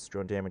hardeners,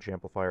 drone damage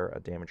amplifier, a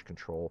damage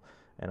control,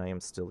 and I am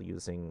still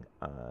using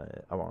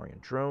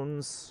Amarian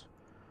drones.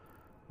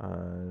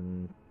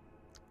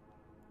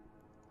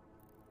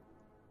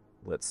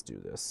 let's do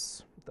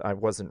this. I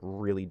wasn't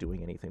really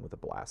doing anything with the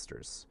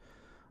blasters.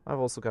 I've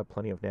also got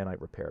plenty of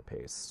nanite repair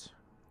paste.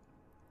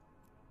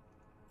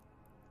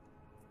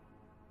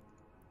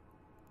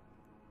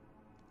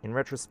 In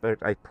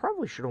retrospect, I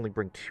probably should only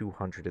bring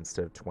 200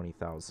 instead of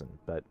 20,000,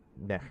 but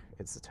meh,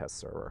 it's a test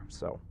server,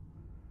 so.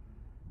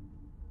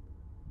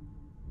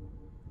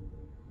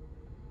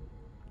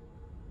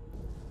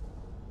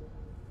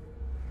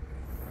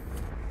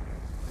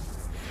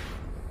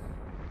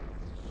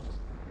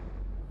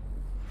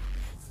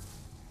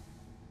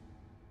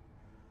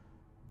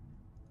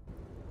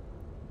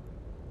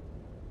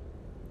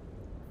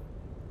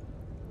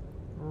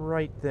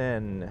 Right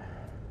then.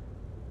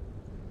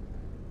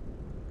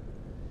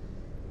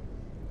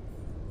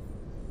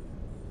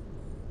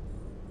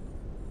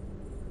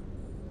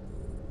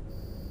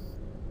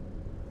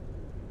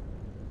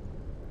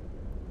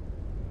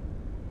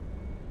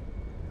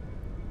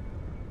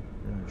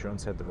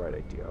 Jones had the right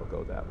idea. I'll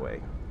go that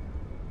way.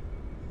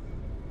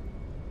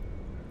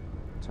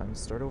 Time to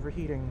start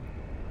overheating.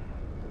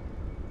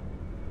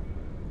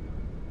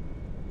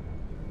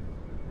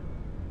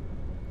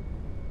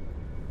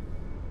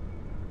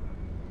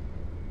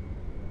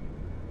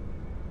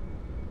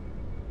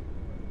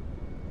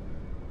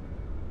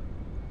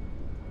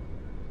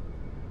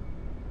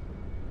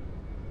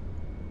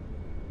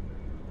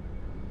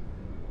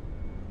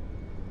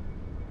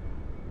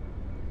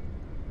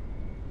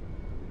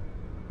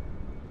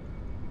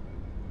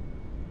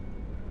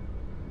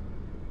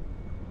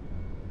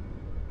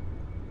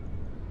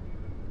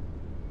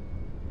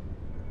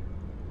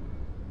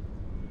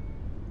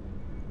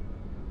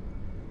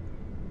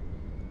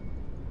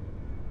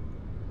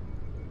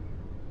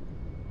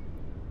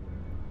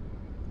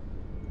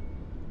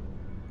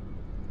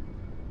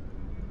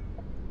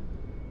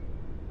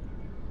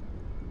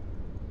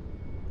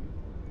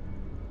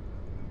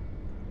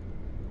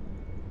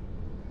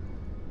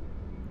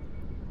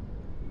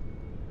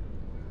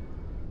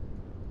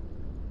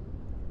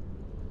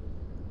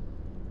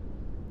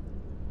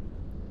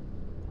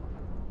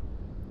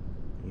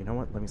 You know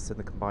what? Let me send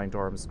the combined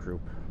arms group.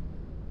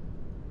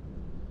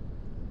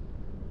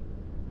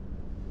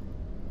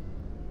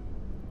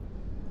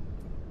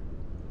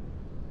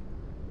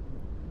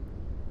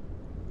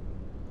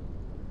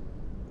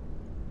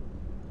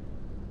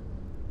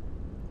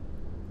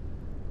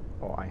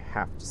 Oh, I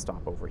have to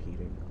stop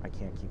overheating. I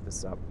can't keep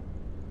this up.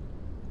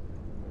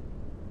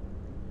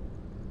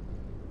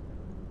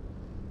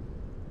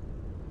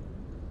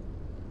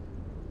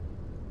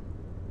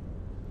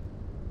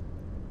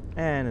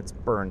 And it's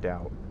burned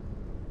out.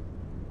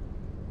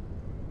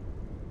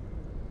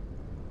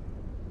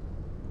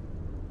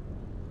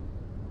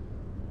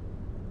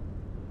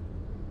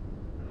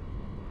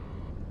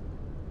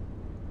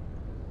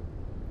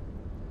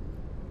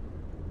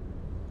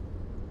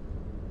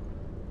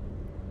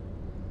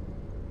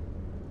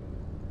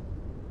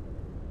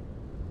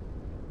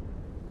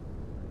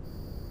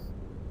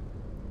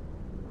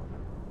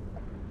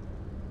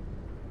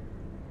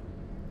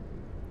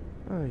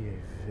 Oh,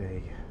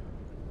 vey.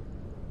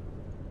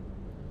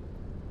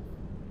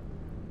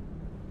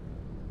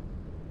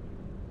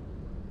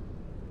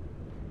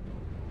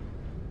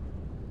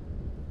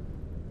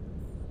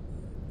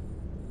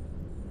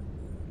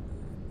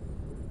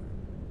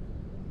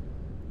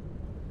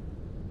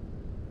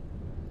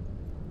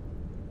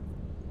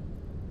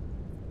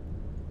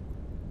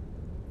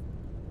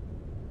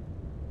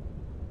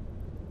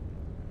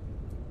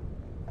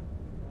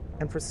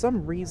 And for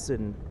some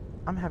reason,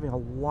 I'm having a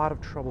lot of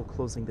trouble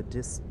closing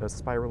the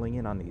spiraling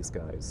in on these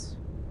guys.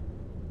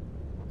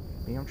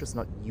 Maybe I'm just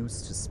not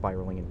used to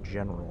spiraling in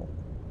general.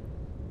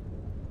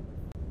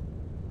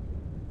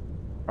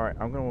 Alright,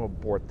 I'm going to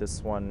abort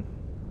this one.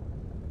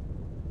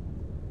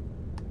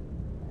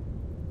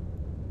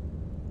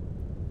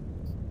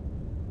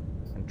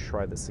 And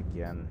try this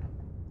again.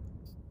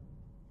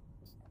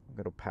 I'm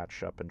going to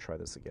patch up and try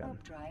this again.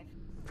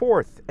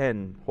 Fourth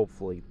and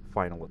hopefully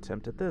final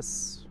attempt at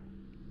this.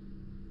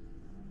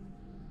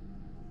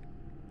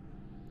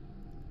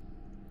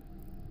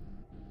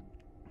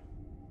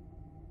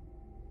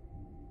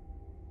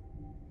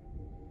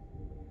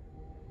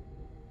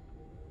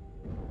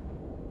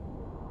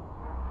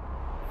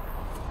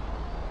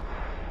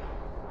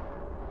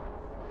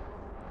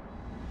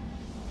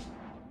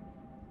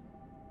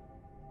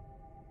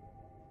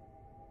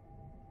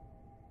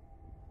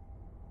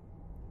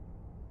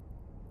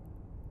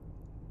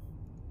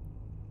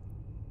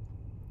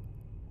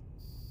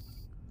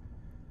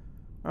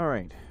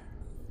 Alright.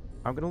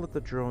 I'm going to let the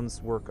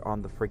drones work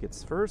on the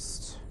frigates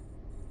first.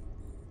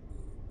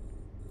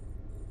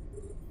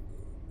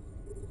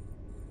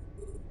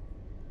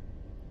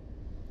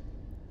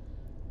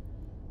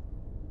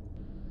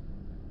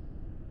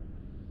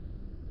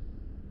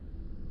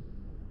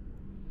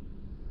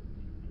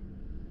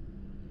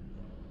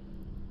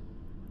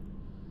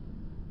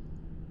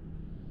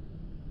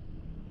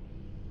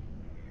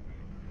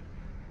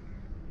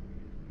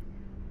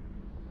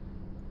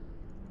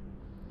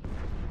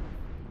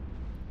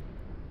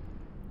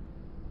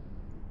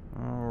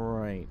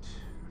 Alright,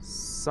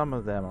 some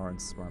of them are in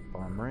smart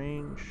bomb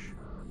range.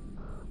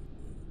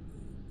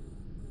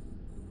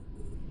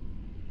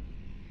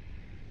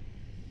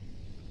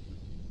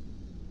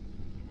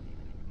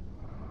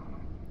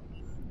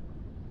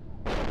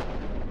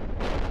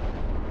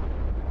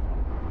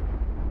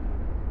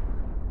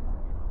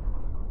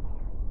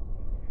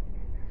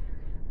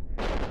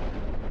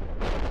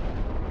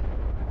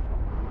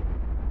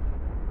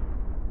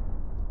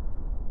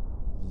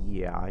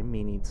 Yeah, I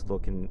may need to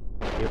look in.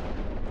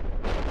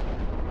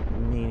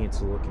 May need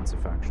to look into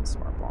faction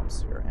smart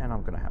bombs here, and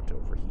I'm gonna have to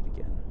overheat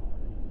again.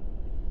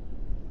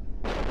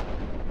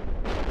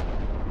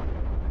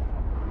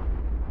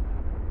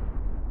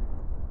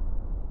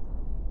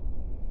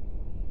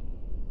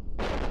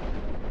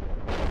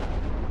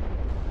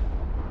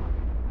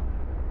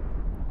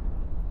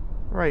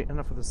 Right,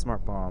 enough of the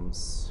smart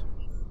bombs.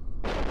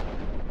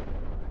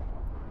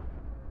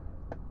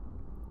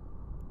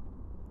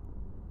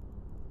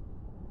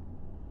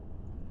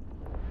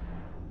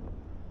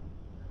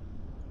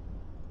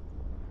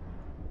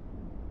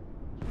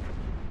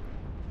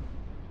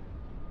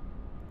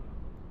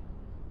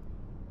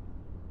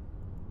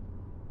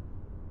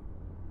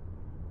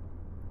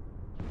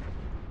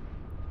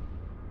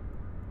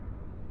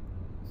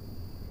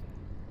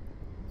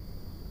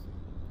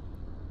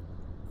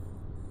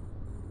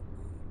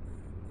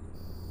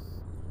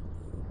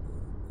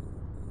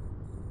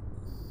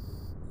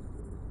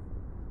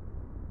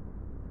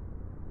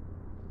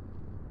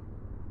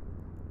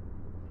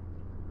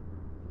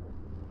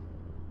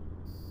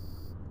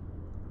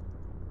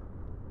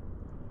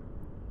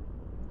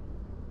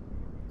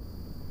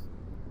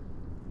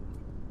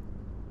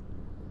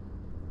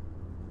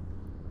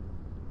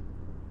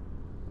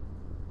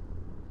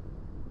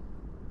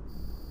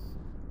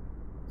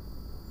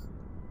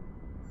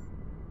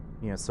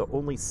 Yeah, so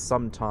only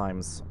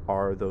sometimes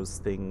are those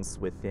things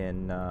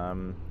within,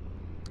 move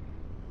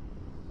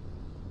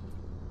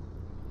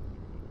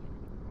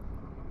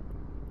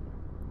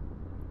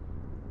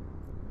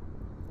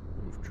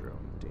drone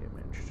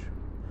damaged.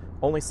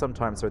 Only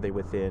sometimes are they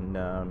within,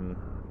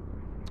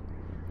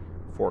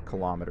 4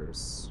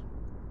 kilometers.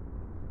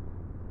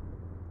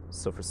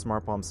 So for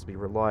smart bombs to be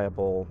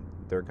reliable,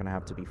 they're gonna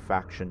have to be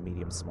faction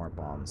medium smart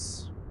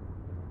bombs.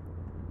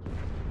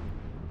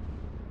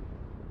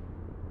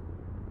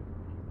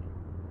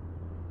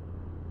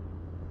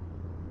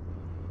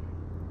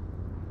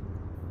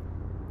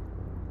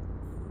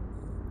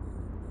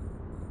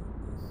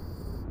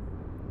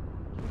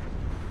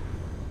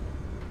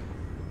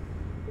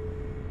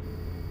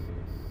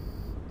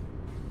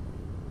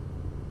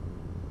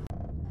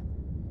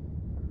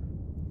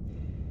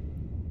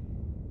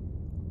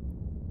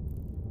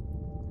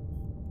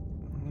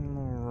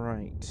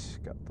 Alright,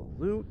 got the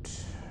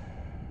loot.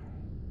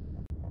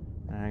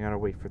 And I gotta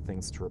wait for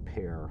things to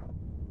repair.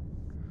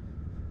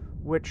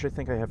 Which I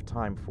think I have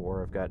time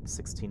for. I've got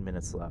 16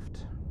 minutes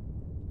left.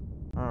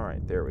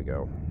 Alright, there we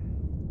go.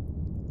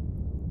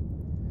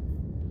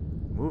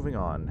 Moving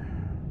on.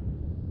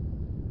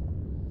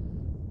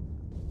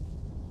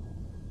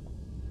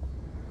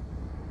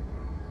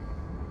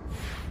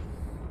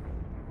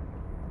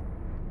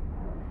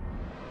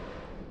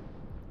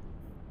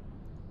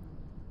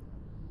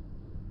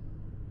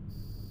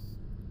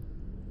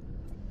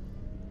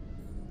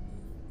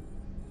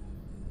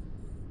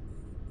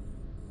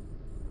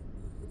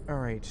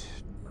 Alright,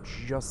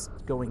 just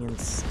going in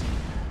steep.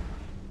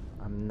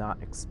 I'm not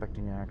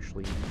expecting to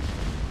actually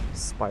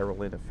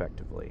spiral in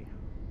effectively.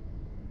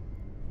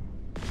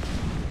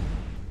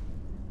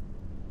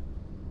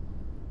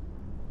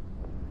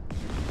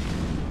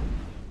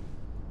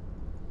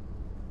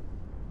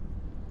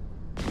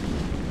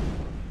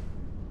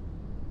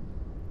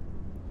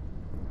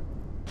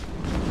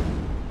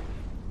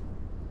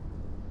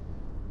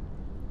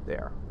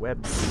 There,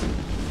 webs.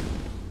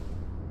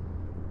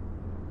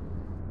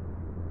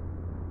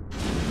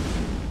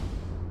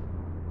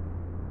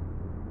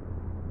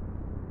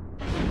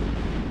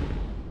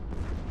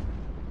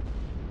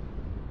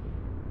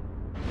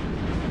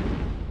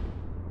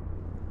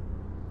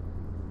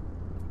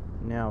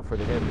 Now for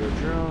the heavier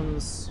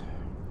drones.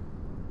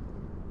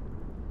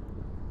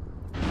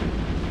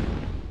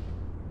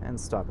 And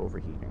stop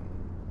overheating.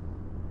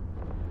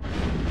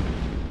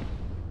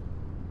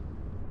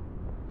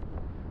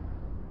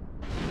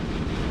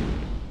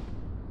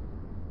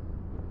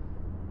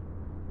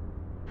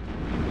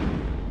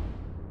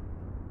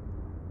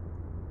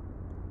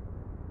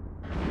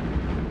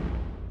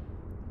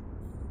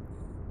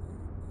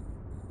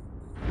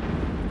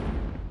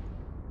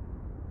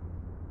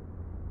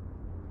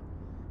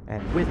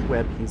 And with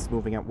web, he's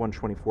moving at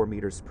 124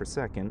 meters per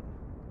second.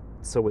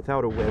 So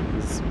without a web,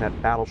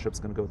 that battleship's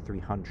going to go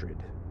 300.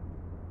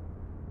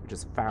 Which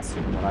is faster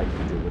than what I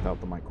can do without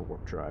the micro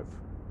warp drive.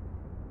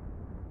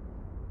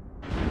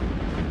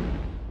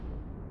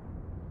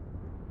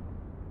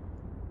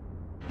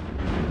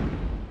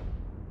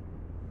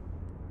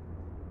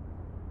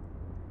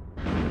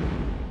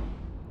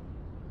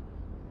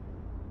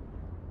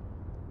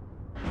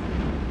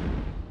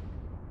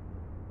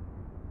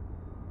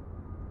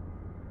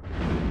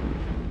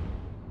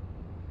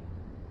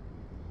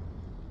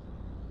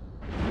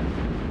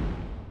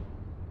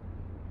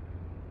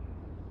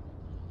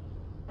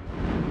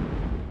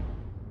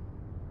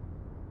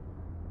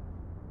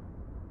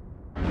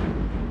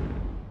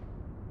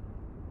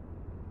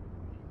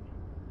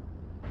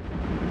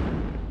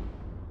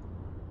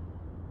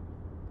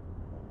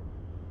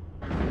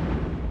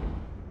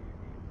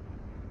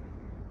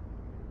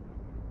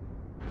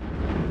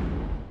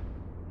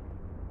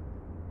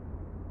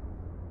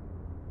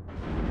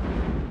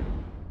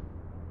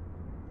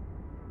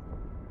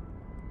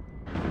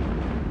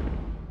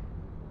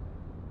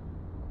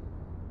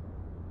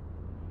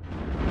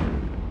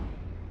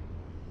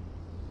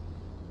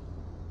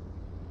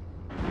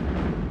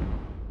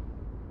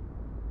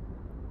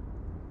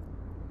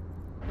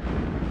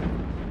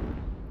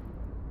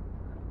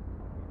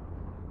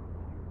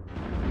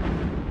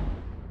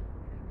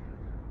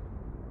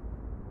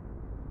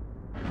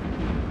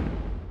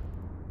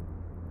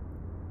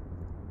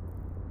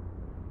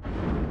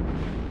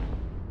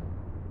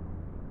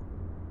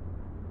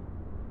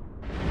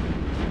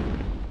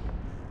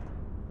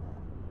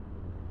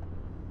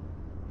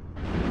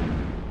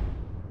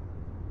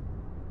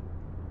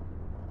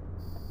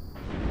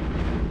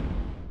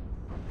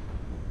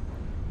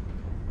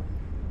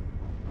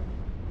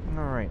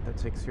 That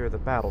takes care of the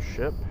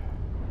battleship.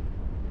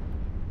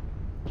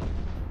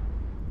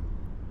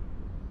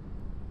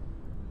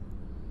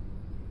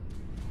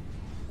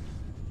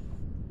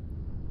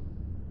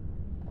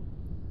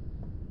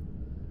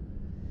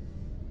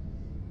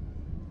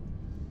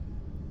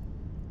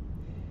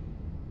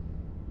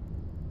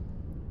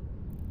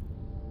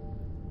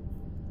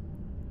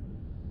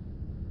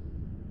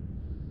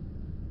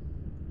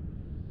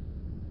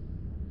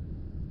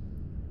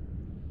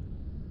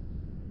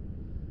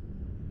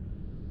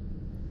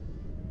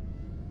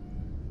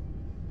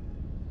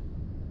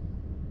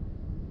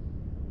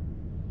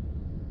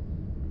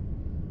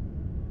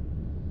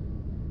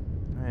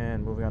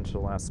 And moving on to the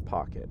last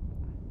pocket.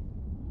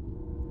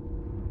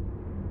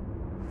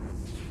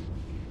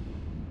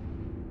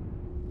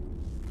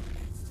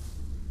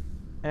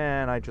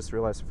 And I just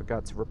realized I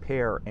forgot to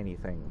repair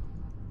anything.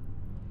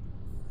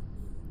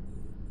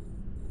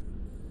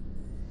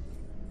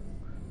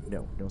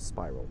 No, no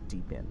spiral.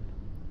 Deep in.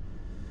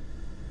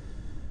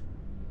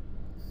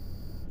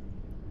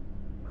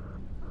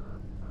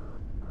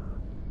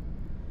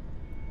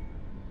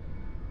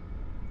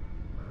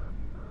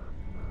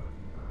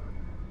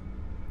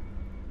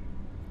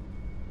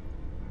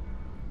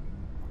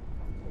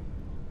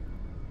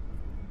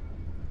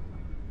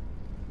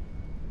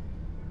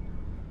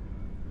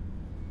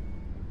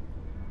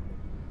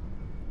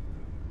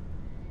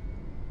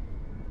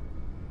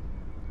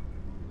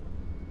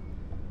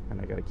 And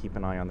I gotta keep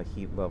an eye on the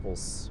heat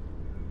levels.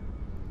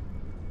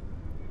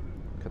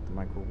 Cut the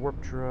micro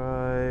warp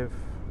drive.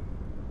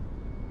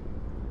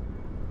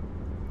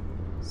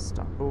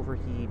 Stop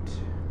overheat.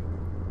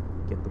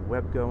 Get the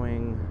web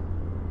going.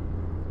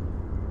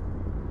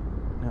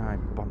 I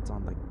bumped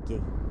on the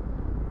gate.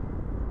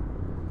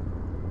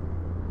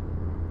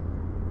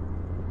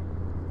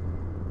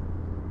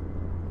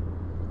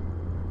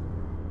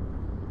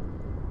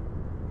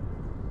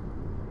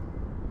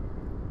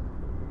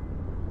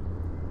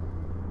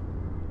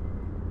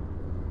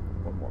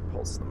 One more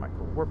pulse of the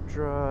micro warp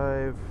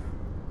drive.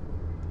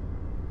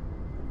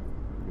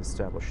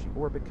 Establish the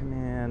orbit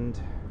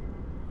command.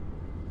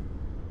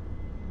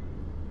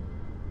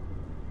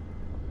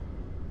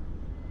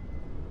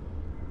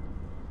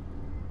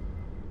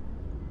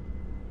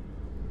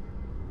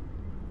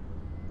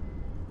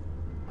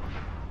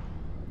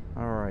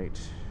 Alright.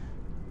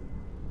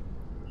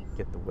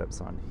 Get the webs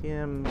on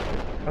him.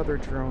 Get the other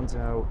drones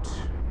out.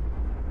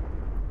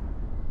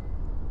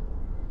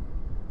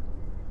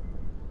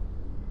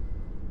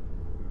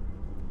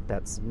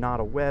 That's not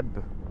a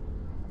web.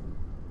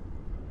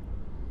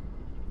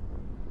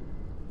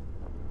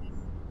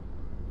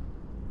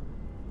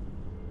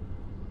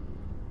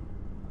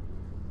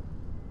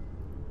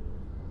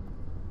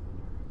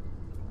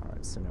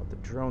 Alright, send out the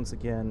drones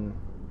again.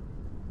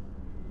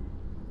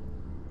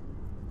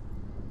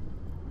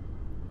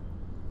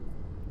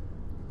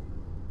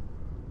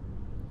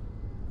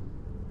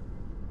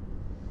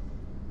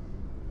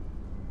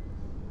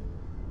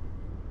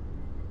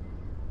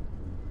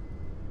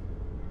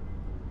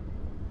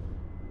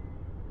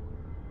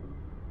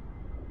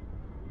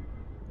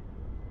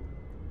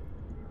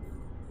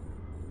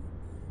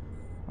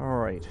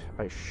 Alright,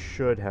 I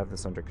should have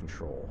this under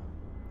control.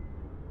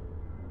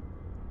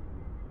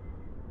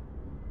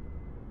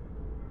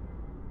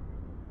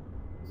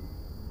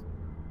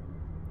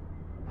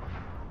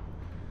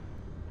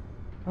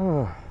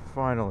 Oh,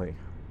 finally.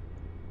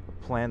 A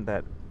plan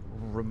that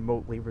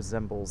remotely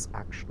resembles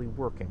actually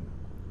working.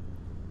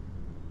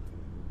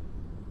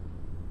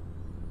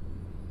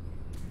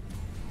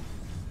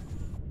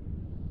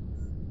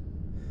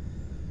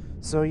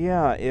 So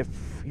yeah, if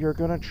you're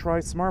gonna try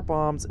smart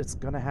bombs, it's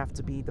gonna have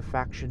to be the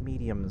faction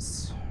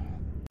mediums.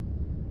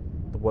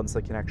 The ones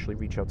that can actually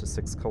reach out to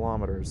 6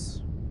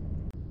 kilometers.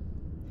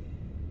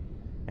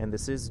 And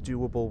this is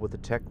doable with a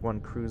Tech 1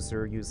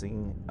 cruiser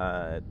using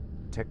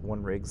Tech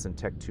 1 rigs and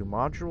Tech 2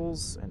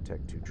 modules and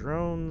Tech 2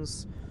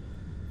 drones,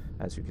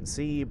 as you can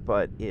see,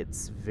 but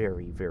it's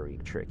very, very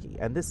tricky.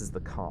 And this is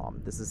the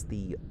calm. This is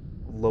the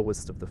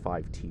lowest of the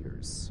 5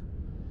 tiers.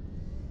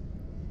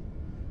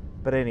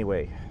 But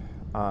anyway,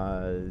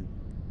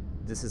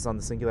 this is on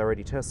the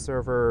Singularity test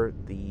server.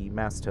 The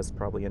mass test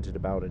probably ended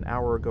about an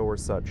hour ago or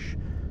such.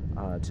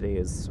 Today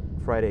is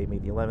Friday, May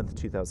the 11th,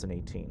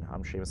 2018.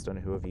 I'm Seamus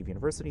Donohue of Eve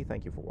University.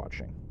 Thank you for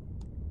watching.